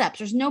little steps.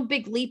 There's no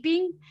big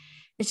leaping.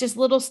 It's just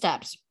little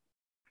steps.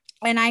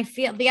 And I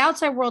feel the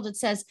outside world, it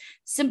says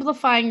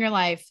simplifying your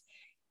life.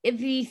 If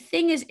the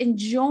thing is,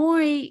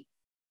 enjoy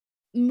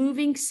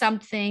moving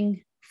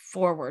something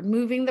forward,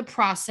 moving the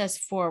process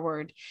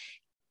forward.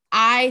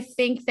 I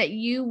think that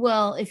you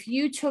will, if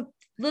you took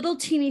little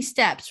teeny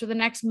steps for the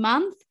next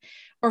month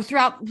or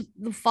throughout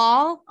the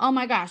fall, oh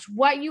my gosh,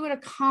 what you would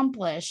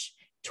accomplish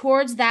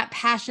towards that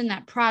passion,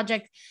 that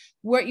project,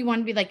 where you want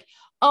to be like,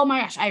 oh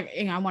my gosh,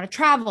 I want to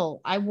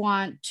travel. I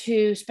want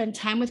to spend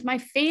time with my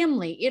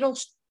family. It'll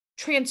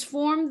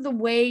transform the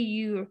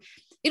way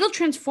it'll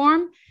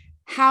transform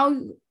how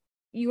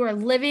you are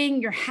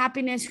living, your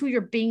happiness, who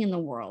you're being in the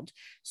world.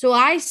 So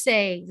I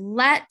say,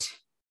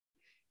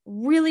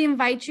 really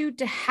invite you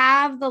to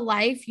have the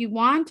life you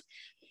want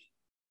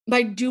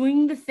by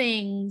doing the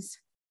things,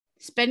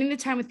 spending the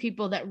time with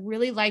people that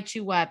really light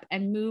you up,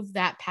 and move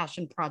that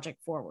passion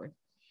project forward.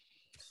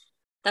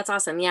 That's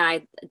awesome. Yeah,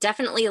 I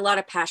definitely a lot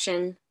of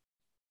passion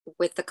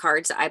with the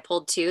cards I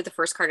pulled too. The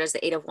first card is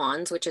the 8 of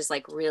Wands, which is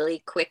like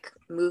really quick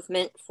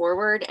movement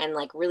forward and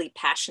like really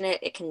passionate.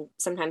 It can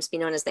sometimes be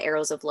known as the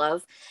arrows of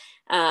love,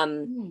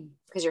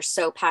 because you're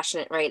so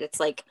passionate, right? It's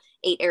like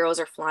 8 arrows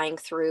are flying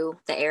through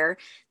the air.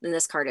 Then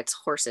this card, it's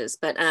horses.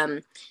 But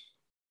and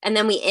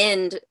then we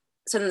end.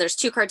 So then there's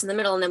 2 cards in the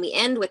middle, and then we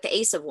end with the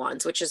Ace of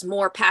Wands, which is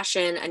more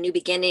passion, a new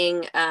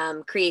beginning,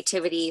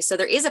 creativity. So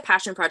there is a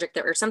passion project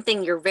or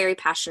something you're very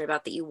passionate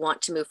about that you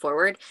want to move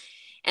forward.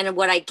 And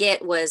what I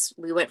get was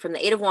we went from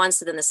the 8 of Wands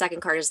to then the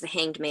second card is the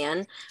Hanged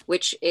Man,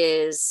 which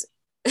is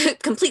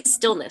complete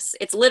stillness.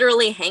 It's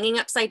literally hanging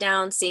upside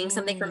down, seeing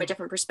something from a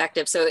different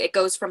perspective. So it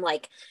goes from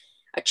like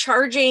a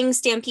charging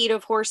stampede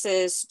of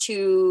horses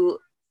to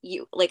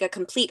like a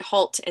complete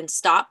halt and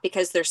stop,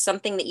 because there's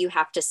something that you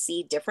have to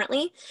see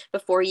differently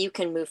before you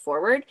can move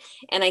forward.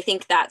 And I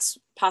think that's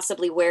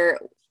possibly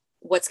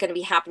what's going to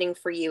be happening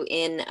for you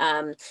in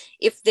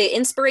if the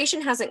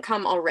inspiration hasn't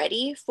come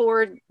already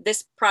for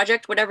this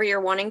project, whatever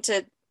you're wanting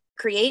to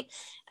create,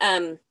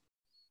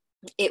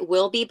 it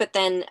will be, but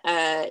then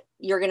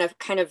you're going to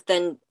kind of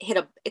then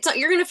you're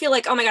going to feel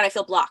like, oh my God, I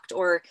feel blocked,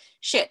 or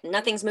shit,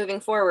 nothing's moving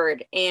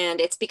forward.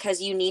 And it's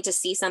because you need to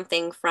see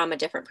something from a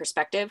different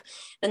perspective.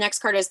 The next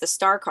card is the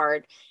Star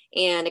card.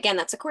 And again,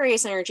 that's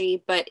Aquarius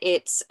energy, but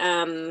it's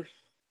about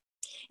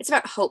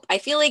hope. I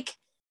feel like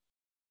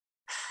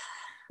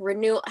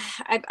renewal.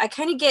 I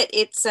kind of get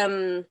it's,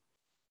 you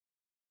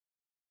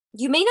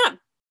may not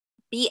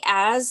be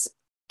as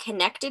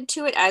connected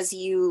to it as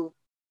you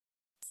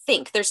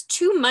think. There's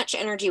too much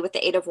energy with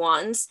the 8 of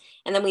Wands,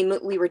 and then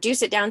we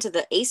reduce it down to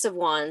the Ace of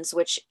Wands,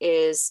 which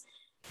is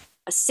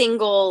a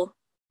single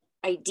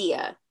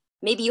idea.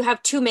 Maybe you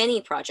have too many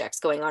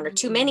projects going on, or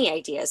too many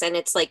ideas, and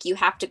it's like you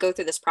have to go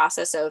through this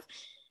process of,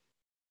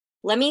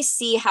 let me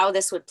see how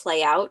this would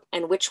play out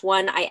and which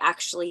one I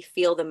actually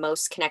feel the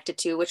most connected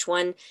to, which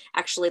one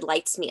actually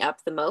lights me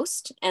up the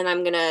most, and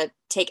I'm gonna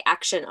take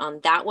action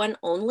on that one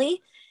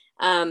only.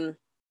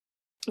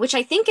 Which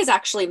I think is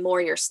actually more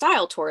your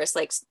style, Taurus.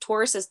 Like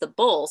Taurus is the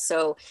bull,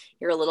 so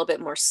you're a little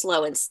bit more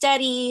slow and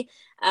steady.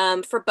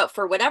 But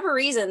for whatever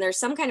reason, there's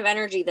some kind of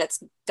energy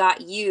that's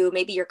got you.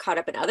 Maybe you're caught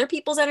up in other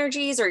people's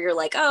energies, or you're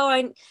like,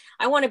 oh,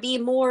 I want to be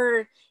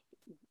more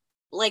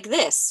like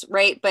this,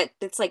 right? But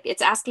it's like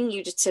it's asking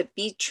you just to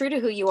be true to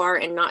who you are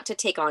and not to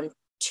take on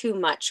too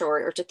much,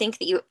 or to think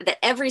that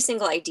every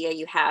single idea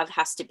you have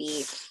has to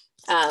be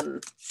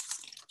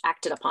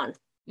acted upon.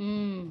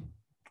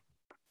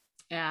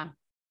 Yeah.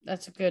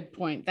 That's a good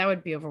point. That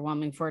would be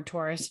overwhelming for a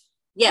Taurus.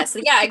 Yes.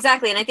 Yeah,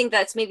 exactly. And I think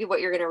that's maybe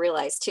what you're going to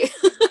realize too.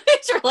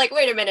 You're like,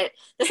 wait a minute,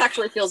 this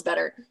actually feels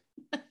better.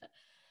 All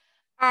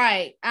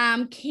right.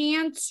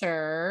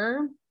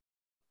 Cancer.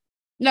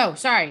 No,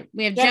 sorry.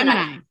 We have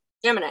Gemini.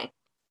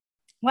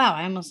 Wow.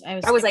 I was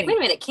like, wait a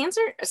minute,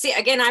 Cancer? See,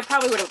 again, I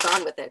probably would have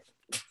gone with it.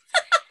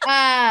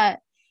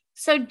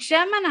 So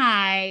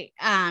Gemini,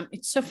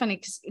 it's so funny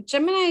because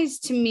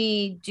Geminis to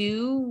me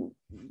do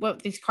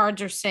what these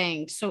cards are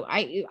saying. So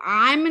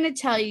I'm going to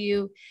tell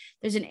you,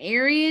 there's an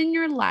area in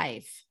your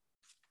life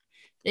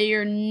that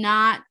you're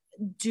not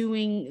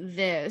doing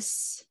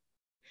this.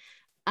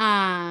 Okay,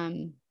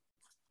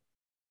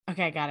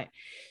 I got it.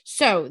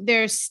 So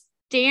there's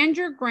stand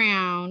your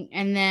ground,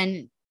 and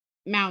then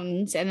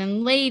mountains, and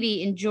then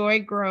lady, enjoy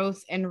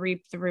growth and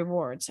reap the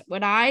rewards.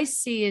 What I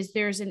see is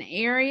there's an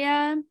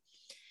area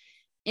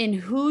in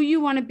who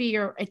you want to be,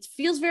 it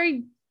feels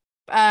very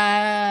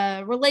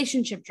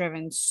relationship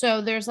driven.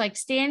 So there's like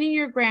standing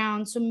your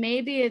ground. So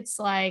maybe it's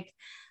like,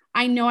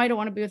 I know I don't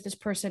want to be with this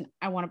person.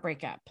 I want to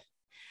break up.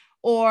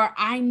 Or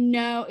I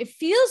know it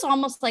feels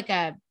almost like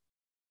a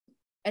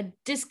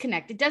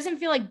disconnect. It doesn't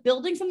feel like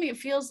building something. It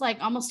feels like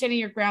almost standing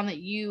your ground that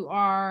you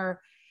are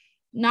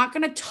not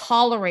going to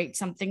tolerate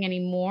something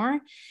anymore.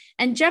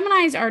 And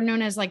Geminis are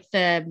known as like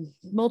the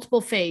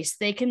multiple face.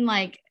 They can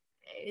like,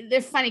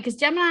 they're funny because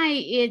Gemini,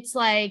 it's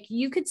like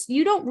you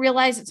don't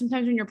realize that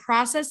sometimes when you're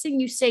processing,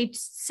 you say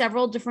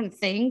several different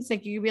things.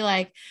 Like you could be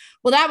like,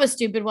 well, that was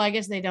stupid. Well, I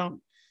guess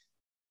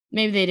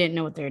maybe they didn't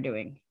know what they were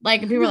doing.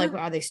 Like people are like,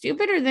 well, are they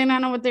stupid or they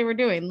not know what they were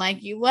doing?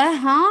 Like you, what,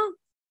 huh?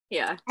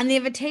 Yeah. And the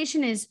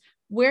invitation is,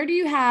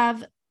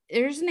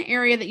 there's an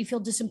area that you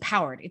feel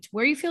disempowered. It's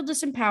where you feel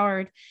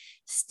disempowered.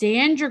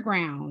 Stand your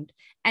ground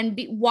and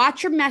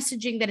watch your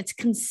messaging that it's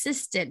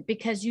consistent,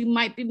 because you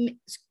might be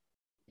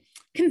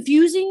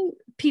confusing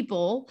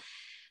people.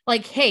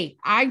 Like, hey,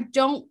 I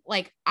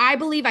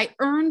believe I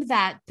earned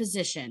that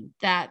position,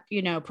 that,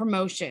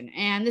 promotion,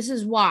 and this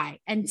is why.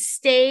 And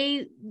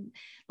stay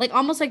like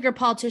almost like you're a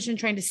politician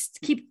trying to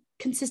keep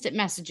consistent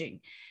messaging,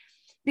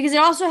 because it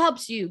also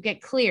helps you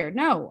get clear.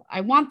 No,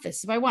 I want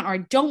this if I want, or I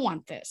don't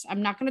want this.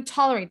 I'm not going to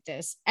tolerate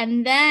this.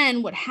 And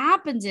then what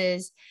happens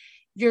is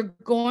you're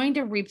going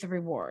to reap the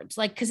rewards,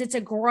 like, because it's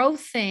a growth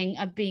thing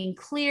of being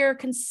clear,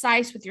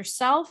 concise with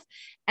yourself,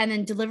 and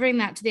then delivering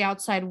that to the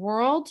outside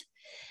world.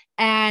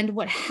 And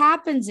what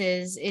happens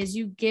is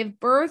you give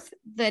birth.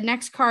 The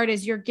next card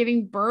is you're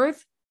giving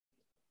birth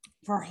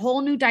for a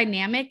whole new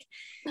dynamic,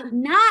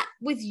 not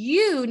with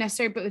you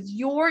necessarily, but with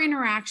your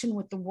interaction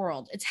with the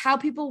world. It's how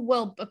people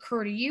will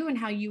occur to you and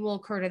how you will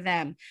occur to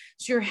them.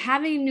 So you're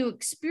having a new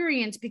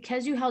experience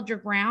because you held your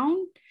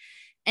ground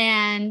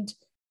and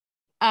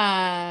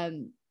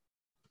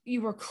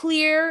you were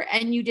clear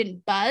and you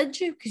didn't budge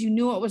because you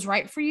knew what was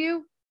right for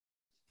you.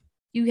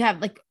 You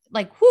have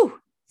whoo,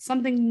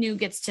 something new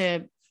gets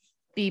to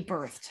be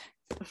birthed.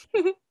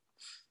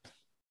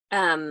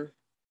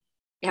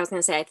 I was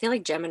gonna say, I feel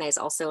like Gemini is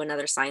also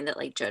another sign that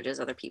like judges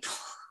other people.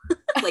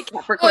 Like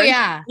Capricorn. Oh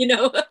yeah. There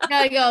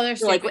you go. They're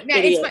like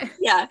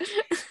yeah.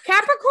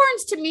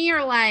 Capricorns to me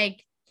are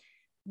like,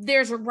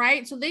 there's a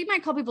right. So they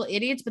might call people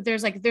idiots, but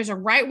there's a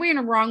right way and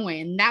a wrong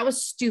way. And that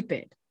was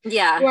stupid.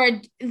 Yeah.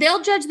 Where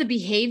they'll judge the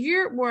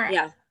behavior or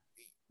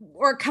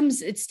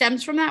it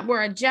stems from that,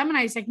 where a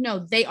Gemini is like, no,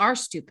 they are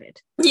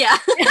stupid. Yeah.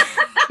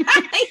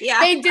 Yeah.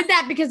 They did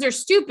that because they're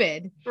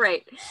stupid.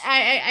 Right.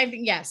 I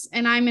think, yes.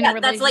 And I'm in a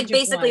relationship. That's like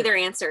basically their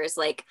answer is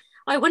like,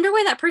 oh, I wonder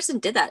why that person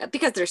did that.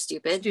 Because they're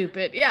stupid.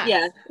 Stupid. Yeah.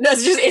 Yeah. No,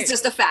 it's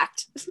just a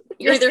fact.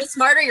 You're either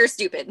smart or you're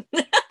stupid.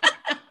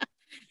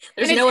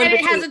 There's no in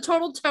between. It has a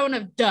total tone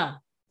of duh.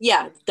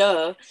 Yeah,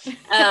 duh.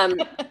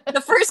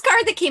 The first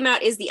card that came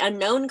out is the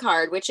Unknown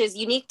card, which is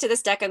unique to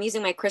this deck. I'm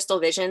using my Crystal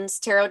Visions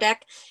tarot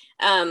deck.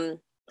 So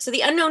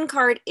the Unknown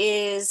card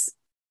is,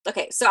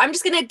 okay, so I'm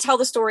just going to tell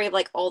the story of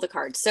like all the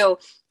cards. So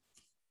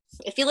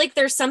I feel like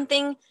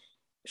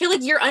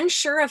you're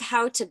unsure of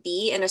how to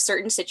be in a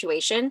certain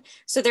situation.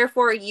 So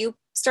therefore you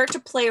start to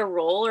play a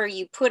role, or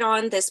you put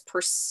on this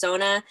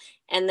persona,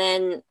 and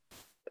then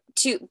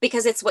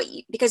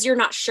because you're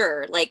not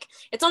sure. Like,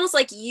 it's almost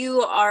like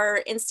you are,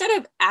 instead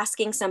of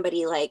asking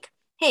somebody like,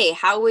 hey,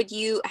 how do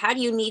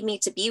you need me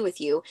to be with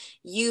you?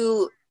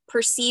 You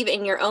perceive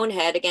in your own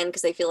head, again,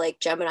 because I feel like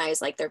Gemini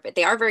is like,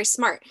 they are very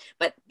smart,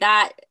 but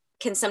that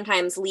can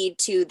sometimes lead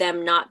to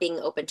them not being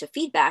open to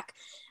feedback,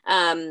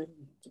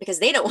 because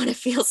they don't want to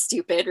feel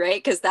stupid,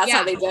 right? Because that's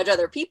how they judge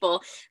other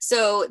people.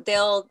 So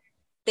they'll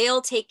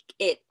take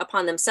it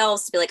upon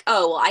themselves to be like,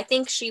 oh, well, I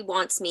think she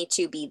wants me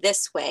to be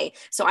this way,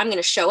 so I'm going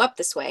to show up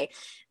this way.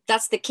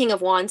 That's the King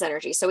of Wands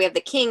energy. So we have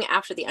the King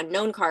after the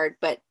Unknown card,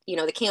 but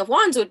the King of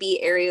Wands would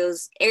be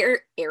Aries,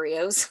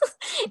 Leo,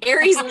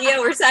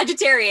 or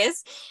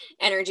Sagittarius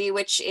energy,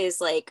 which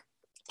is like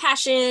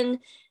passion,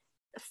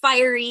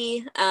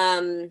 fiery.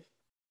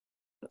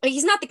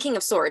 He's not the King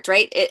of Swords,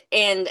 right?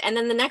 And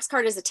then the next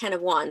card is the Ten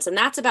of Wands, and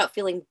that's about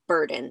feeling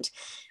burdened,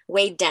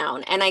 weighed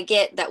down. And I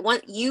get that one,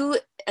 you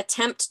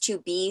attempt to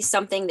be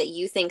something that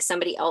you think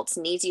somebody else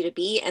needs you to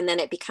be, and then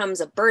it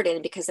becomes a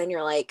burden, because then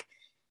you're like,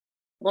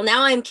 well,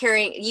 now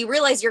you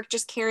realize you're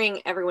just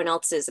carrying everyone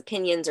else's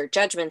opinions or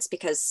judgments,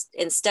 because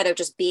instead of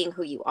just being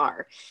who you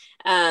are,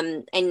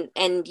 and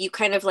you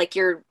kind of like,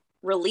 you're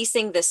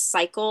releasing this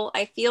cycle,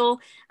 I feel,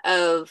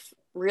 of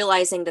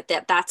realizing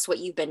that's what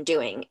you've been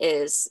doing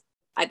is,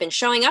 I've been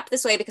showing up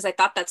this way because I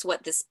thought that's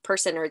what this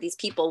person or these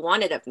people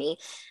wanted of me.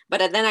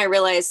 But then I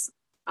realize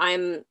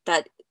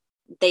that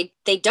they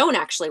don't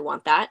actually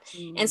want that.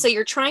 Mm. And so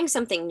you're trying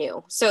something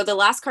new. So the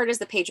last card is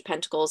the Page of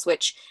Pentacles,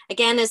 which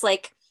again is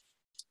like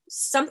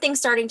something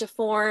starting to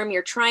form.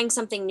 You're trying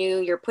something new.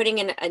 You're putting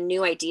in a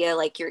new idea.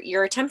 Like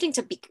you're attempting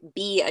to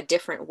be a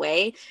different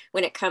way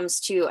when it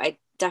comes to, I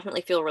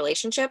definitely feel,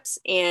 relationships.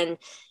 And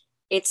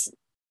it's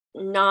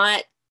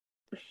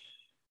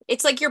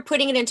like you're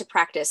putting it into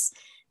practice,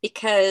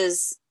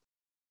 because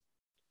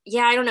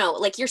I don't know,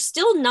 like you're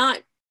still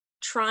not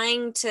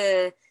trying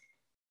to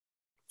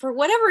for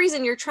whatever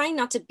reason, you're trying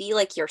not to be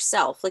like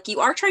yourself. Like,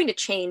 you are trying to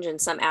change in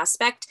some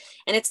aspect.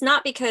 And it's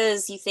not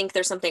because you think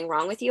there's something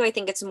wrong with you. I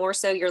think it's more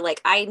so you're like,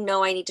 I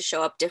know I need to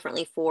show up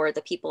differently for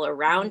the people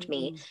around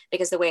me,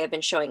 because the way I've been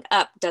showing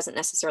up doesn't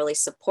necessarily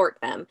support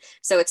them.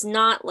 So it's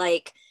not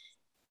like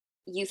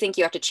you think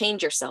you have to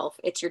change yourself.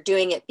 It's you're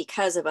doing it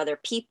because of other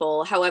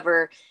people.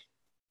 However,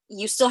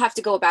 you still have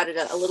to go about it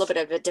a little bit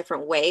of a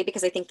different way,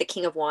 because I think the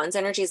King of Wands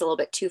energy is a little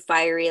bit too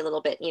fiery, a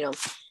little bit,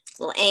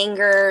 little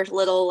anger,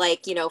 little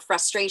like,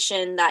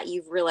 frustration that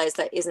you've realized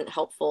that isn't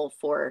helpful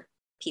for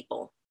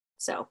people.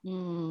 So,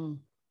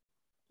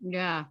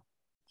 yeah,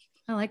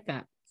 I like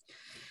that.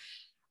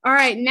 All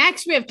right.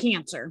 Next we have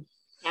Cancer.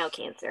 Now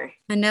Cancer.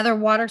 Another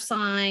water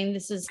sign.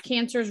 This is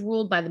Cancer is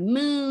ruled by the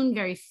moon,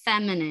 very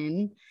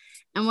feminine.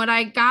 And what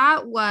I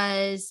got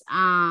was,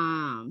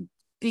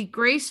 be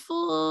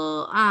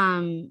graceful.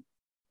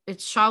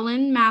 It's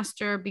Shaolin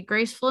Master. Be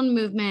graceful in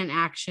movement and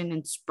action.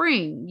 And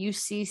spring, you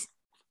see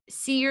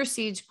your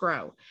seeds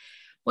grow.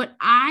 What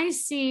I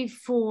see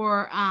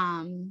for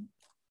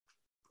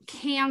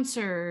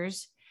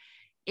Cancers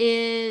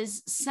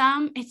is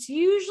it's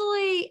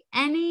usually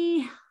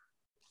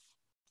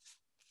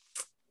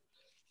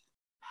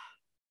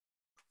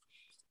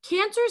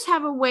Cancers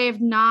have a way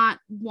of not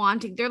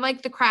wanting. They're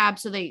like the crab,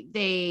 so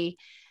they're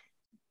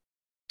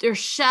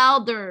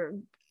shelled.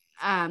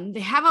 They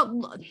have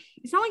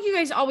it's not like you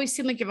guys always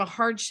seem like you have a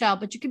hard shell,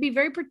 but you can be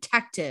very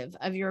protective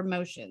of your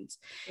emotions.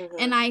 Mm-hmm.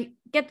 And I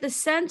get the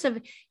sense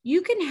of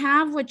you can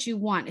have what you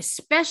want,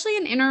 especially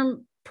in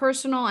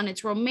interpersonal and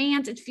it's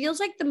romance. It feels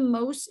like the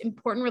most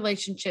important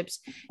relationships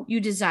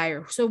you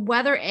desire. So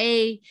whether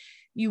A,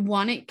 you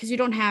want it because you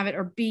don't have it,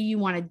 or B, you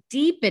want to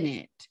deepen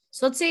it.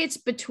 So let's say it's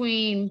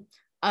between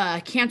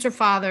a Cancer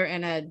father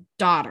and a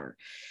daughter.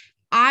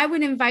 I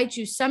would invite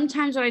you.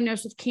 Sometimes what I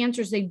notice with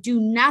Cancers, they do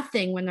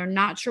nothing when they're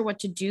not sure what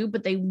to do,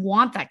 but they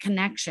want that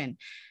connection.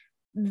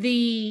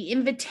 The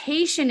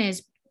invitation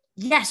is,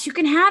 yes, you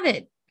can have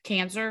it,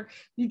 Cancer.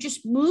 You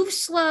just move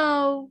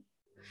slow,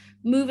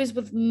 move as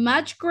with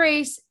much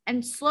grace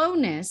and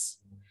slowness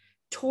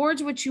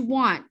towards what you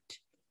want.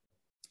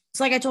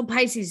 It's like I told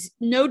Pisces,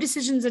 no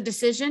decision's a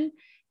decision.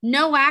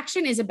 No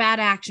action is a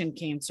bad action,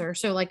 Cancer.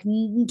 So like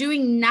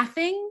doing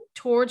nothing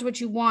towards what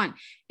you want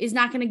is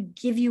not going to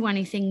give you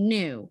anything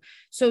new.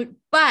 So,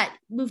 but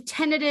move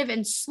tentative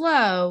and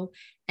slow.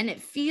 And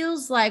it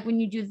feels like when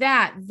you do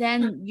that,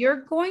 then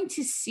you're going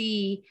to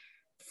see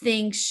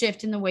things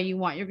shift in the way you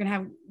want. You're going to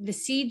have the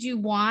seeds you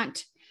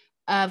want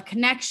of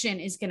connection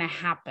is going to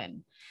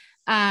happen.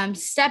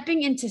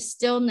 Stepping into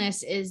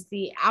stillness is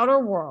the outer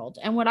world.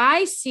 And what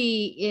I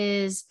see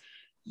is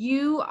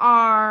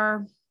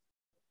I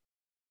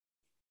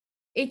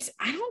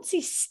don't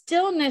see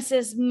stillness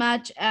as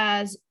much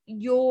as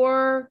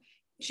your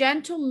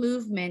gentle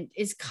movement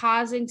is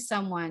causing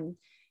someone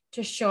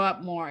to show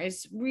up more.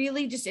 It's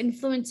really just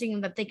influencing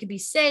them that they could be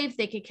safe.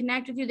 They could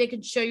connect with you. They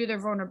could show you their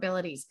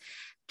vulnerabilities.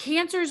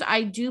 Cancers,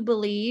 I do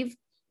believe,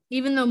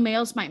 even though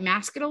males might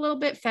mask it a little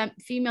bit,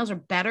 females are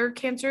better.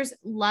 Cancers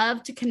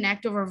love to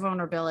connect over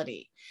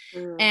vulnerability.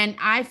 And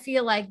I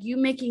feel like you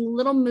making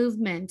little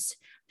movements,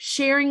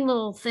 sharing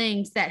little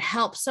things that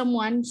help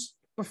someone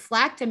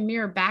reflect and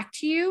mirror back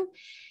to you,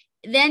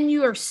 then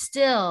you are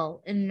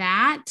still in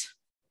that.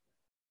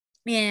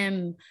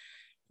 And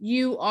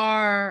you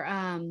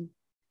are,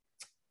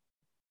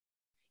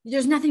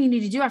 there's nothing you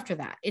need to do after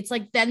that. It's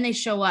like, then they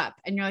show up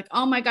and you're like,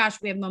 oh my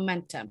gosh, we have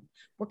momentum.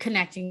 We're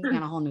connecting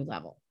on a whole new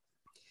level.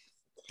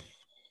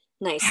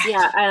 Nice.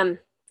 Yeah.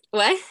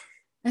 What?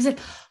 I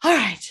said, all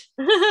right.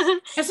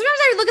 And sometimes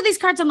I look at these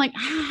cards, I'm like,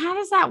 how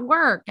does that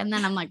work? And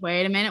then I'm like,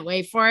 wait a minute,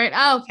 wait for it.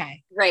 Oh,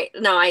 okay. Right.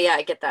 No,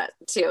 I get that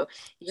too.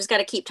 You just got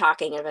to keep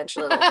talking.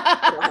 Eventually it'll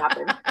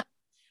happen.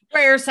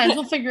 Prayer signs,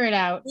 we'll figure it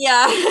out.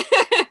 Yeah.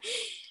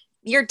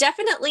 You're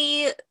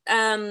definitely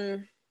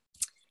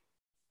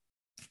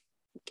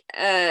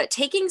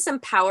taking some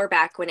power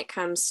back when it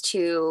comes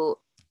to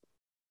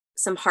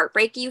some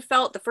heartbreak you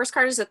felt. The first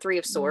card is the 3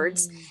 of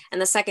Swords,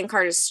 and the second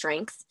card is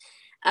Strength.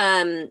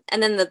 And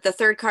then the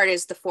third card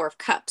is the 4 of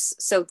Cups.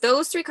 So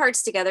those 3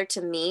 cards together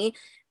to me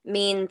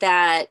mean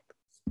that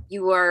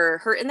you were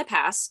hurt in the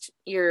past,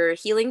 you're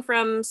healing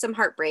from some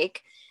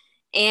heartbreak,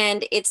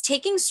 and it's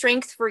taking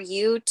strength for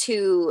you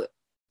to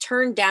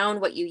turn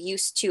down what you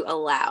used to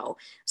allow.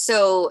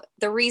 So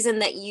the reason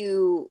that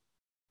you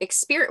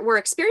were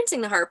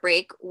experiencing the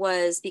heartbreak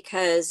was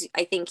because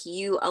I think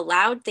you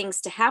allowed things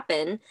to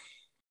happen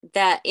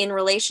that in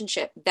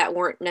relationship that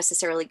weren't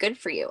necessarily good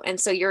for you. And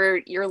so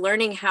you're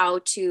learning how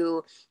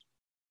to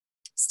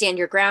stand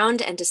your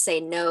ground and to say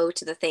no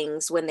to the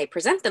things when they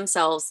present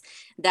themselves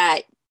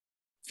that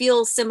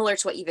feel similar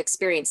to what you've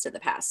experienced in the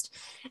past.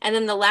 And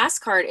then the last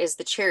card is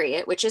the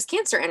Chariot, which is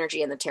Cancer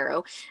energy in the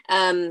tarot.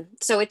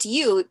 So it's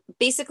you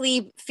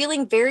basically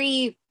feeling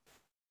very,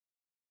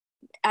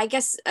 I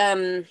guess,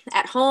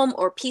 at home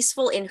or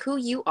peaceful in who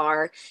you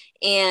are,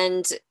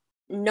 and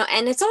no,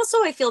 and it's also,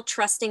 I feel,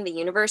 trusting the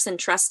universe and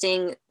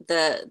trusting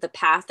the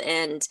path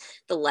and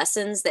the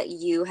lessons that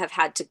you have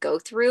had to go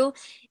through,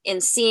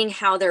 and seeing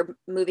how they're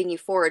moving you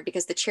forward,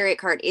 because the Chariot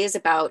card is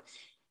about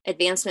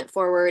advancement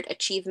forward,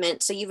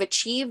 achievement. So you've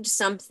achieved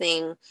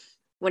something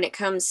when it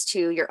comes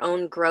to your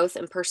own growth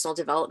and personal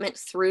development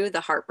through the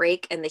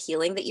heartbreak and the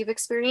healing that you've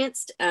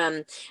experienced.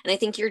 And I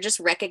think you're just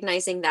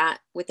recognizing that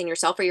within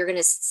yourself, or you're going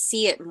to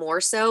see it more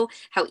so,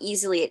 how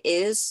easily it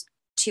is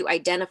to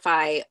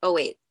identify, oh,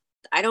 wait,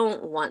 I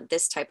don't want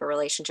this type of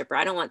relationship, or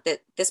I don't want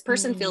that this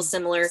person feels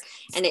similar.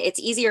 And it's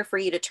easier for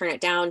you to turn it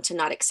down, to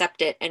not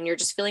accept it. And you're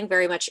just feeling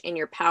very much in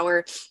your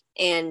power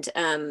and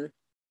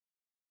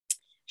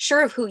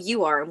sure of who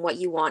you are and what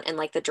you want and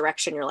like the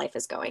direction your life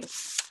is going.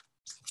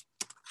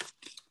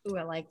 Ooh,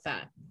 I like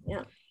that.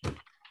 Yeah. All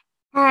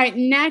right.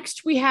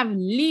 Next, we have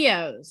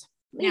Leos.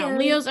 Now,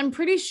 Leos, I'm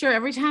pretty sure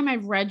every time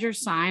I've read your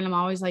sign, I'm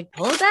always like,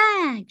 pull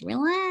back,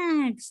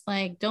 relax,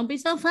 like, don't be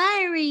so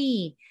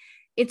fiery.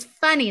 It's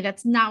funny.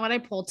 That's not what I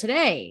pulled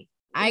today.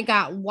 I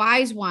got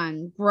Wise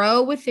One,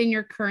 grow within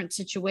your current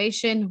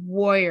situation,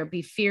 warrior,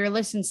 be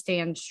fearless and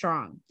stand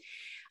strong.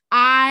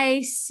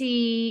 I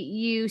see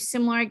you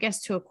similar, I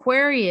guess, to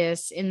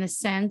Aquarius in the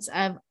sense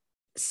of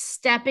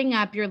stepping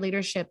up your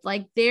leadership.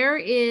 Like there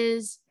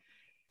is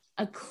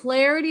a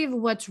clarity of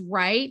what's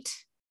right.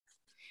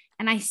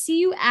 And I see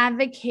you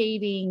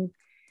advocating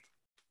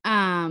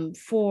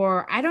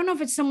for, I don't know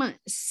if it's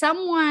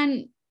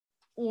someone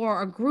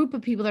or a group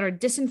of people that are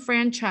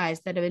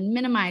disenfranchised, that have been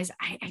minimized.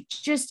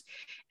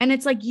 And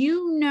it's like,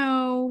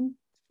 you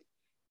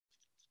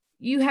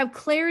have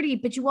clarity,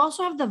 but you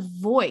also have the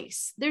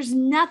voice. There's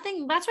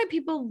nothing. That's why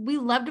we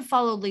love to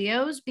follow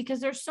Leos, because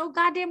they're so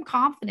goddamn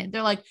confident.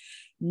 They're like,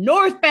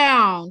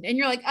 northbound. And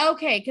you're like,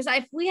 okay. Because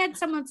if we had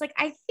someone that's like,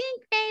 I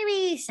think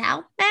maybe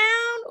southbound,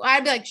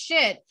 I'd be like,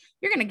 shit,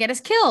 you're going to get us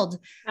killed.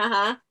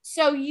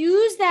 So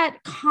use that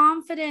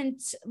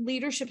confident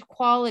leadership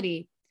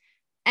quality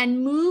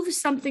and move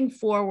something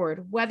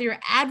forward, whether you're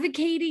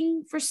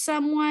advocating for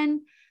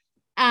someone.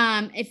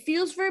 It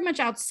feels very much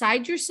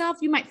outside yourself.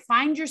 You might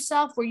find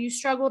yourself where you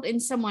struggled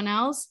in someone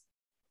else,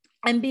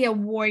 and be a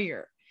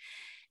warrior.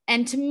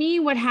 And to me,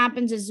 what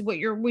happens is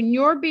when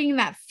you're being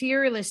that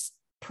fearless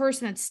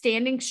person that's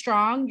standing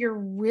strong, you're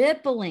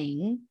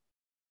rippling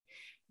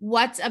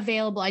what's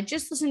available. I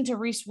just listened to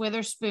Reese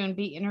Witherspoon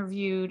be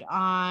interviewed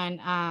on,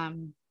 I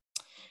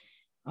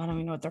don't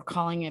even know what they're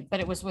calling it, but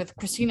it was with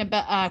Kristen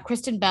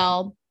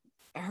Bell,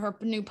 her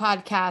new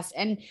podcast.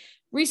 And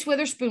Reese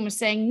Witherspoon was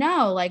saying,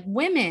 no, like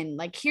women,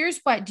 like, here's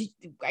what,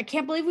 I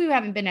can't believe we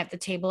haven't been at the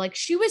table. Like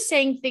she was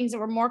saying things that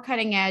were more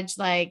cutting edge.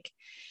 Like,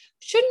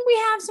 shouldn't we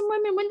have some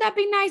women? Wouldn't that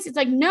be nice? It's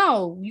like,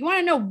 no, you want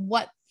to know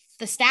what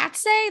the stats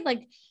say?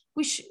 Like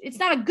it's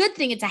not a good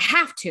thing. It's a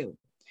have to.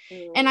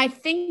 And I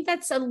think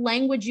that's a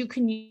language you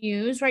can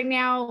use right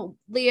now,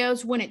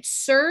 Leos, when it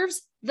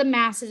serves the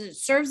masses, it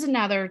serves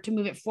another to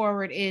move it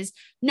forward, is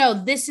no,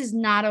 this is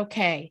not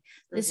okay.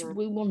 I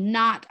will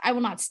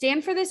not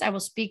stand for this. I will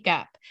speak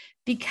up,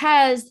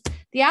 because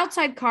the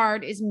outside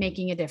card is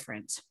making a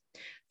difference.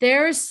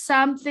 There's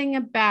something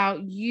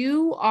about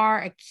you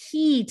are a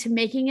key to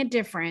making a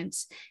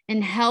difference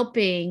and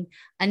helping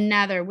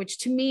another, which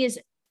to me is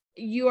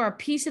you are a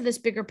piece of this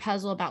bigger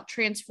puzzle about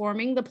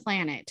transforming the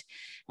planet.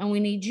 And we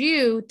need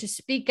you to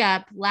speak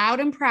up loud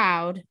and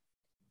proud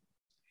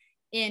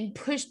in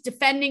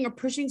defending or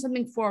pushing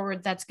something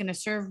forward that's going to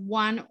serve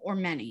one or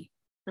many.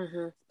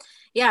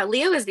 Yeah,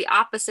 Leo is the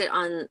opposite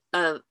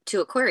to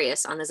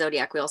Aquarius on the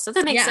zodiac wheel, so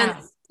that makes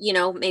sense.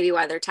 Maybe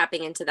why they're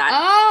tapping into that.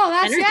 Oh,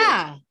 that's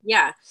energy.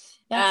 Yeah.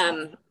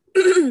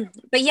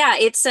 But yeah,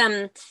 it's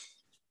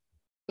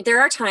there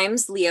are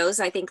times, Leos,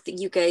 I think that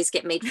you guys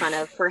get made fun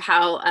of for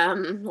how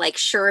like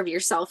sure of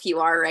yourself you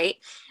are, right?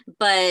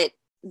 But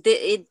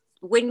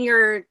when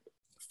you're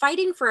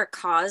fighting for a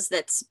cause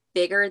that's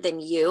bigger than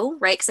you,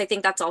 right? Because I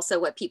think that's also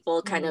what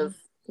people kind of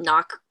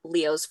knock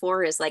Leos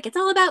for, is like, it's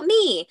all about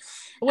me.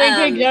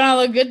 Wink, don't I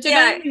look good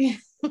today? Yeah.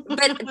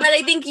 but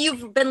I think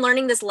you've been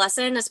learning this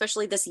lesson,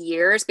 especially this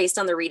year, based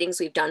on the readings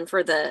we've done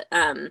for the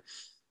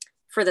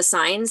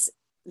signs,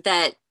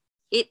 that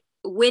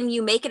when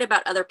you make it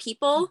about other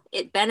people,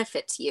 it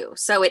benefits you.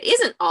 So it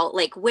isn't all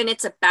like, when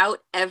it's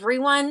about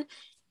everyone,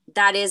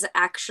 that is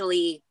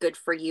actually good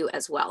for you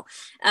as well.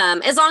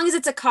 As long as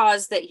it's a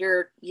cause that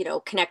you're,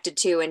 connected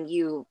to and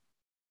you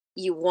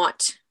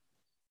want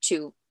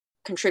to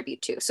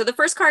contribute to. So the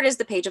first card is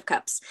the Page of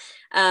Cups.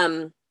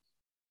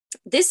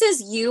 This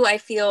is you, I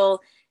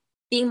feel,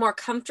 being more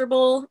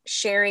comfortable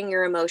sharing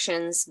your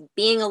emotions,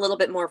 being a little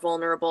bit more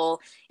vulnerable.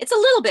 It's a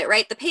little bit,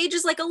 right? The page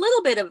is like a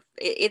little bit of,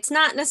 it's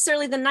not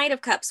necessarily the Knight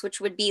of Cups, which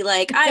would be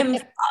like, I'm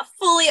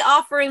fully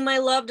offering my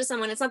love to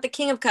someone. It's not the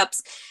King of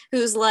Cups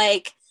who's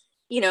like,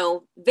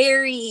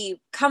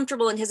 very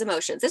comfortable in his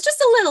emotions. It's just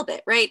a little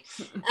bit, right?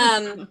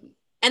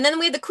 And then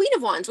we have the Queen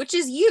of Wands, which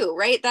is you,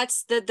 right?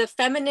 That's the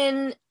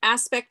feminine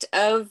aspect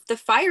of the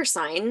fire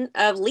sign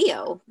of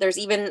Leo. There's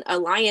even a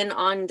lion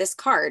on this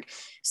card.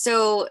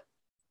 So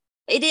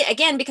it is,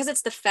 again, because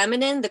it's the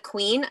feminine, the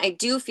queen, I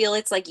do feel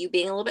it's like you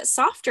being a little bit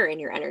softer in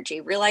your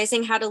energy,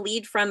 realizing how to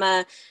lead from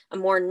a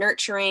more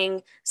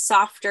nurturing,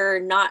 softer,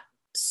 not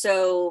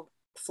so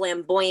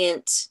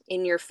flamboyant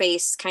in your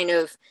face kind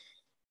of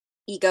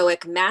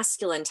egoic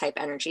masculine type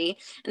energy.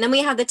 And then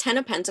we have the 10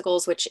 of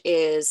Pentacles, which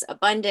is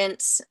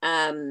abundance,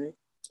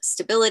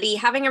 stability,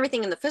 having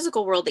everything in the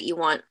physical world that you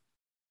want.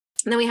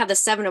 And then we have the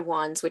 7 of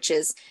Wands, which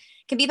is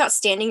can be about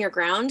standing your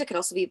ground. It could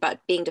also be about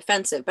being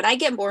defensive, but I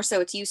get more so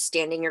it's you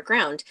standing your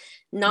ground,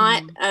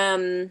 not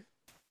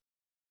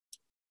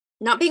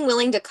not being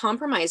willing to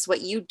compromise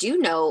what you do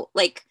know.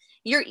 Like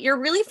you're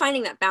really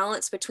finding that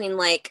balance between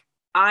like,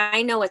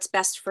 I know what's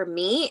best for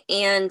me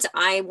and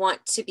I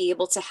want to be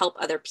able to help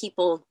other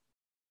people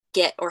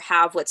get or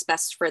have what's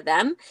best for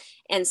them,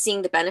 and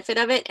seeing the benefit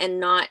of it and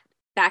not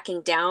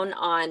backing down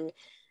on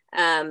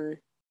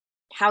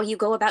how you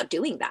go about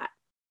doing that.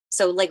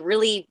 So like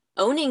really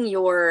owning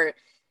your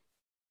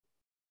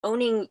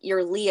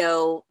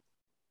Leo,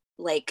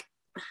 like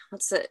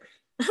what's it?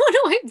 I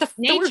don't know, the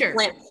nature.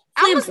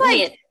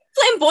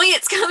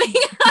 Flamboyant's coming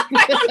up.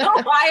 I don't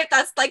know why, if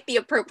that's like the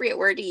appropriate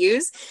word to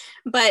use,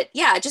 but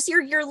yeah, just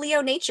your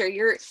Leo nature.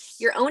 You're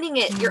owning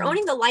it. You're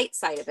owning the light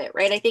side of it,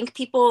 right? I think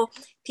people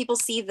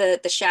see the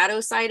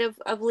shadow side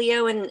of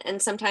Leo,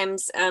 and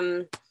sometimes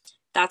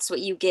that's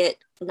what you get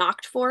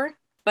knocked for.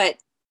 But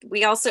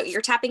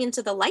you're tapping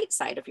into the light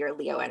side of your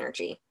Leo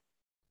energy.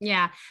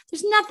 Yeah,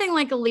 there's nothing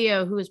like a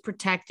Leo who is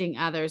protecting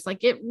others.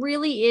 Like it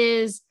really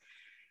is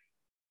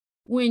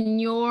when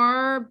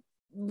your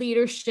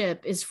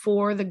leadership is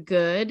for the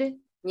good.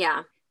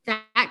 Yeah.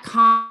 That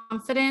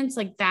confidence,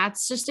 like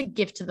that's just a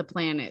gift to the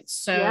planet.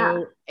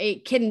 So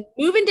it can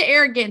move into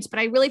arrogance, but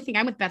I really think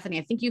I'm with Bethany.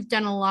 I think you've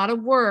done a lot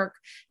of work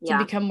to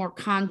become more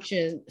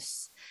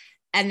conscious,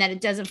 and that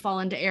it doesn't fall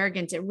into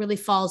arrogance. It really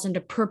falls into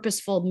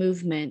purposeful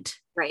movement.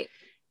 Right.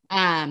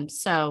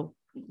 So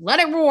let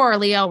it roar,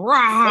 Leo. Roar.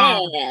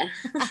 Yeah.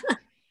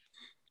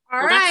 All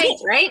right.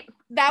 That's it, right?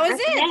 That was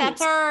it.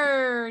 That's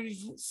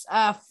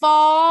our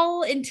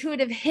fall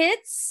intuitive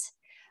hits.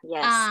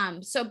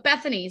 Yes. So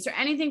Bethany, is there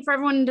anything for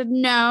everyone to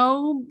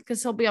know?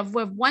 Because we have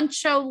one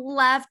show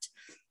left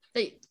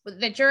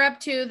that you're up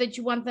to that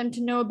you want them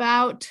to know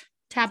about,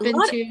 tap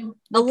into?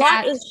 A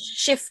lot is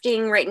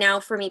shifting right now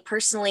for me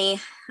personally.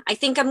 I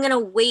think I'm gonna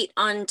wait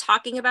on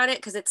talking about it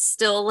because it's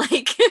still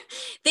like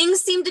things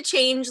seem to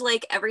change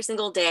like every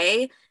single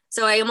day.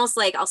 So I almost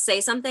like I'll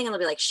say something and I'll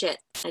be like, shit,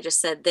 I just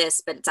said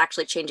this, but it's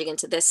actually changing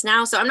into this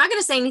now. So I'm not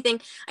going to say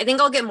anything. I think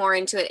I'll get more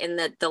into it in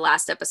the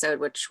last episode,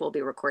 which we'll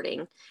be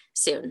recording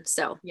soon.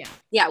 So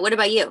yeah. What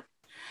about you?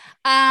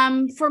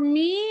 For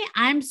me,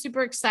 I'm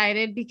super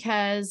excited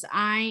because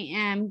I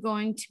am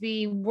going to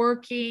be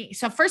working.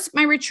 So first,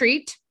 my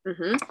retreat,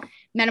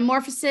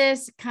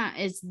 Metamorphosis,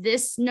 is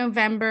this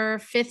November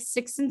 5th,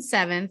 6th, and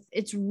 7th.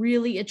 It's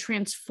really a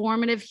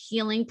transformative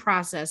healing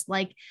process.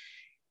 Like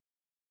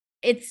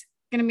it's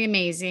going to be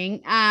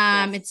amazing.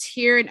 It's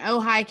here in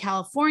Ojai,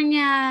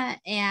 California,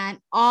 and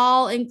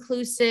all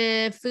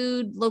inclusive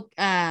food,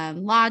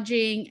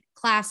 lodging,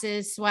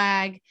 classes,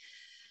 swag.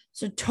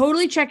 So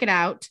totally check it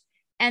out.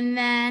 And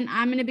then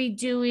I'm going to be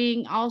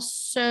doing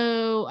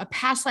also a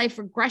past life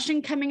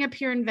regression coming up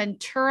here in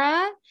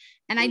Ventura.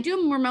 And I do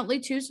them remotely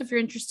too. So if you're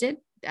interested,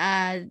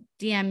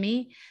 DM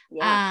me.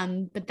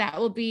 But that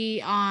will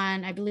be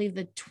on, I believe,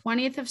 the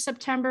 20th of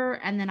September.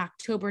 And then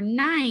October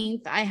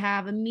 9th, I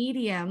have a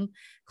medium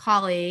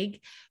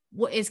colleague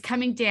is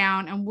coming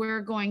down, and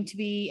we're going to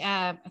be,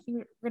 I think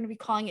we're going to be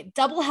calling it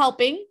double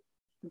helping.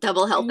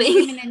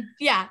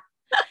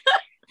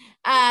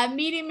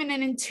 Medium and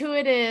an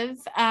intuitive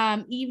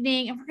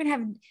evening, and we're gonna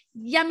have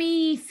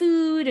yummy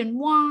food and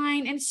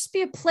wine, and it's just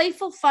be a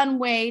playful, fun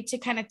way to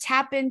kind of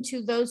tap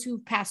into those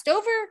who've passed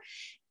over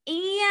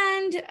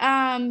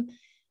and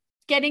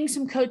getting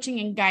some coaching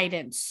and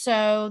guidance.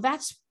 So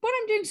that's what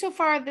I'm doing so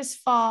far this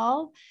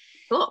fall.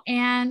 Cool.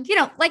 And,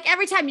 like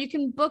every time you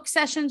can book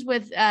sessions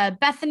with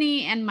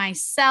Bethany and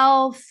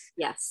myself.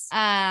 Yes.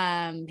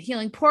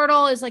 Healing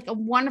Portal is like a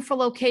wonderful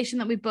location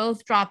that we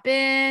both drop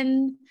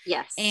in.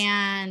 Yes.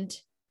 And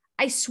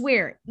I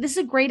swear, this is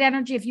a great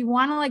energy. If you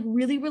want to like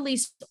really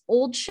release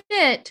old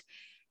shit,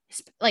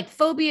 like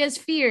phobias,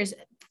 fears,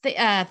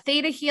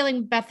 Theta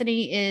Healing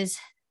Bethany is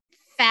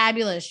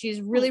fabulous. She's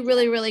really,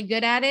 really, really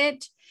good at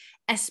it,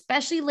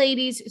 especially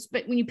ladies.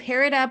 But when you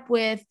pair it up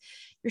with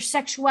your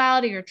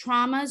sexuality, your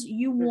traumas,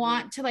 you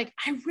want to like,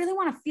 I really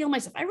want to feel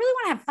myself. I really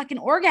want to have fucking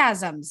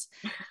orgasms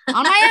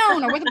on my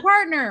own or with a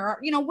partner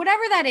or,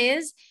 whatever that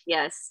is.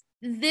 Yes.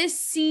 This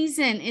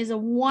season is a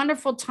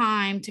wonderful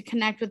time to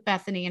connect with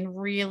Bethany and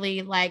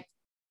really like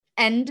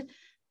end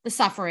the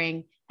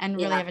suffering and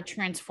really have a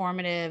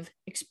transformative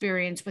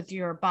experience with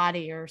your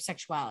body or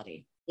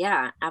sexuality.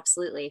 Yeah,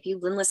 absolutely. If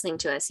you've been listening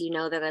to us, you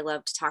know that I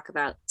love to talk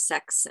about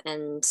sex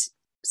and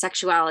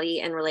sexuality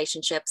and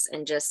relationships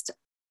and just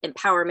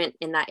empowerment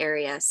in that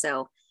area.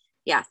 So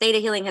yeah, Theta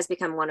Healing has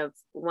become one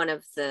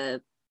of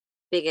the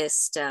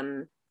biggest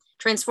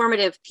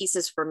transformative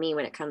pieces for me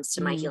when it comes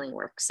to my healing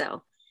work.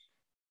 So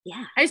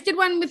Yeah. I just did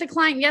one with a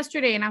client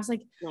yesterday and I was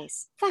like,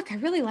 Nice. fuck, I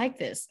really like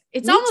this.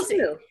 It's Me almost,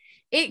 too.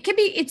 it can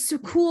be, it's so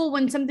cool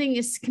when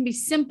something can be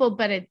simple,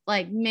 but it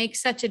like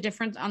makes such a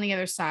difference on the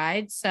other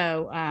side.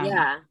 So,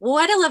 yeah. Well,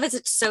 what I love is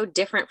it's so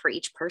different for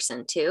each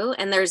person too.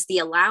 And there's the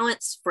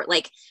allowance for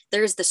like,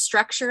 there's the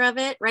structure of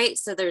it, right?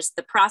 So there's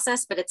the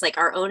process, but it's like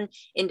our own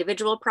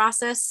individual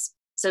process.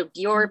 So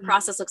your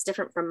process looks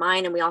different from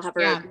mine, and we all have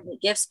our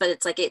gifts, but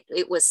it's like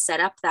it was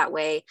set up that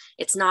way.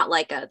 It's not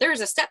like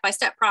there's a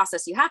step-by-step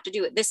process. You have to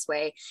do it this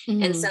way.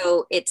 And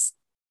so it's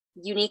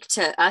unique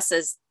to us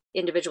as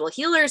individual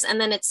healers,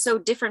 and then it's so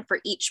different for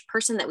each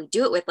person that we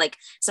do it with. Like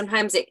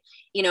sometimes it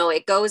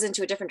it goes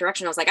into a different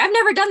direction. I was like, I've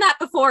never done that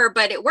before,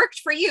 but it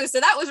worked for you,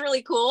 so that was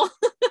really cool.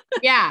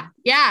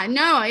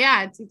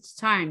 It's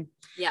time.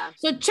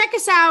 So check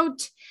us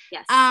out.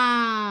 Yes.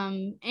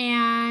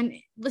 And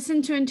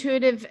listen to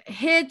Intuitive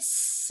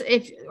Hits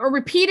or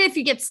repeat it if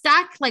you get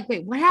stuck. Like,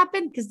 wait, what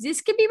happened? Because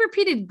this can be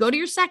repeated. Go to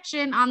your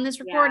section on this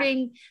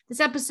recording, this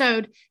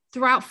episode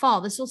throughout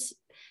fall. This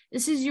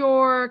is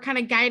your kind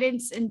of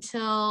guidance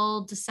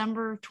until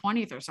December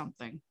 20th or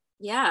something.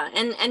 Yeah.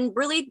 And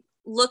really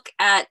look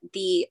at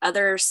the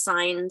other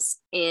signs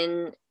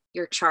in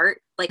your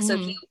chart. Like, so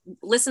if you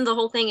listen to the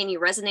whole thing and you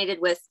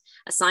resonated with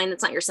a sign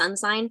that's not your sun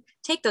sign,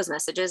 take those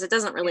messages. It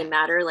doesn't really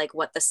matter like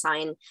what the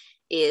sign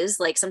is.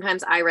 Like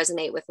sometimes I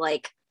resonate with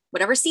like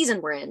whatever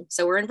season we're in.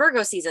 So we're in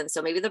Virgo season.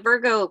 So maybe the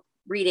Virgo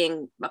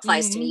reading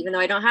applies to me, even though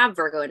I don't have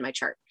Virgo in my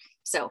chart.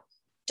 So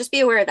just be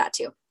aware of that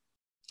too.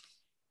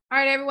 All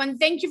right, everyone.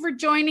 Thank you for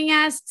joining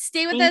us.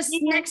 Stay with us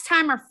next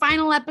time, our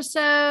final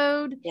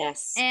episode.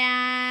 Yes.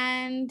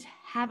 And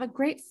have a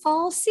great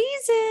fall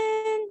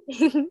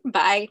season.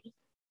 Bye.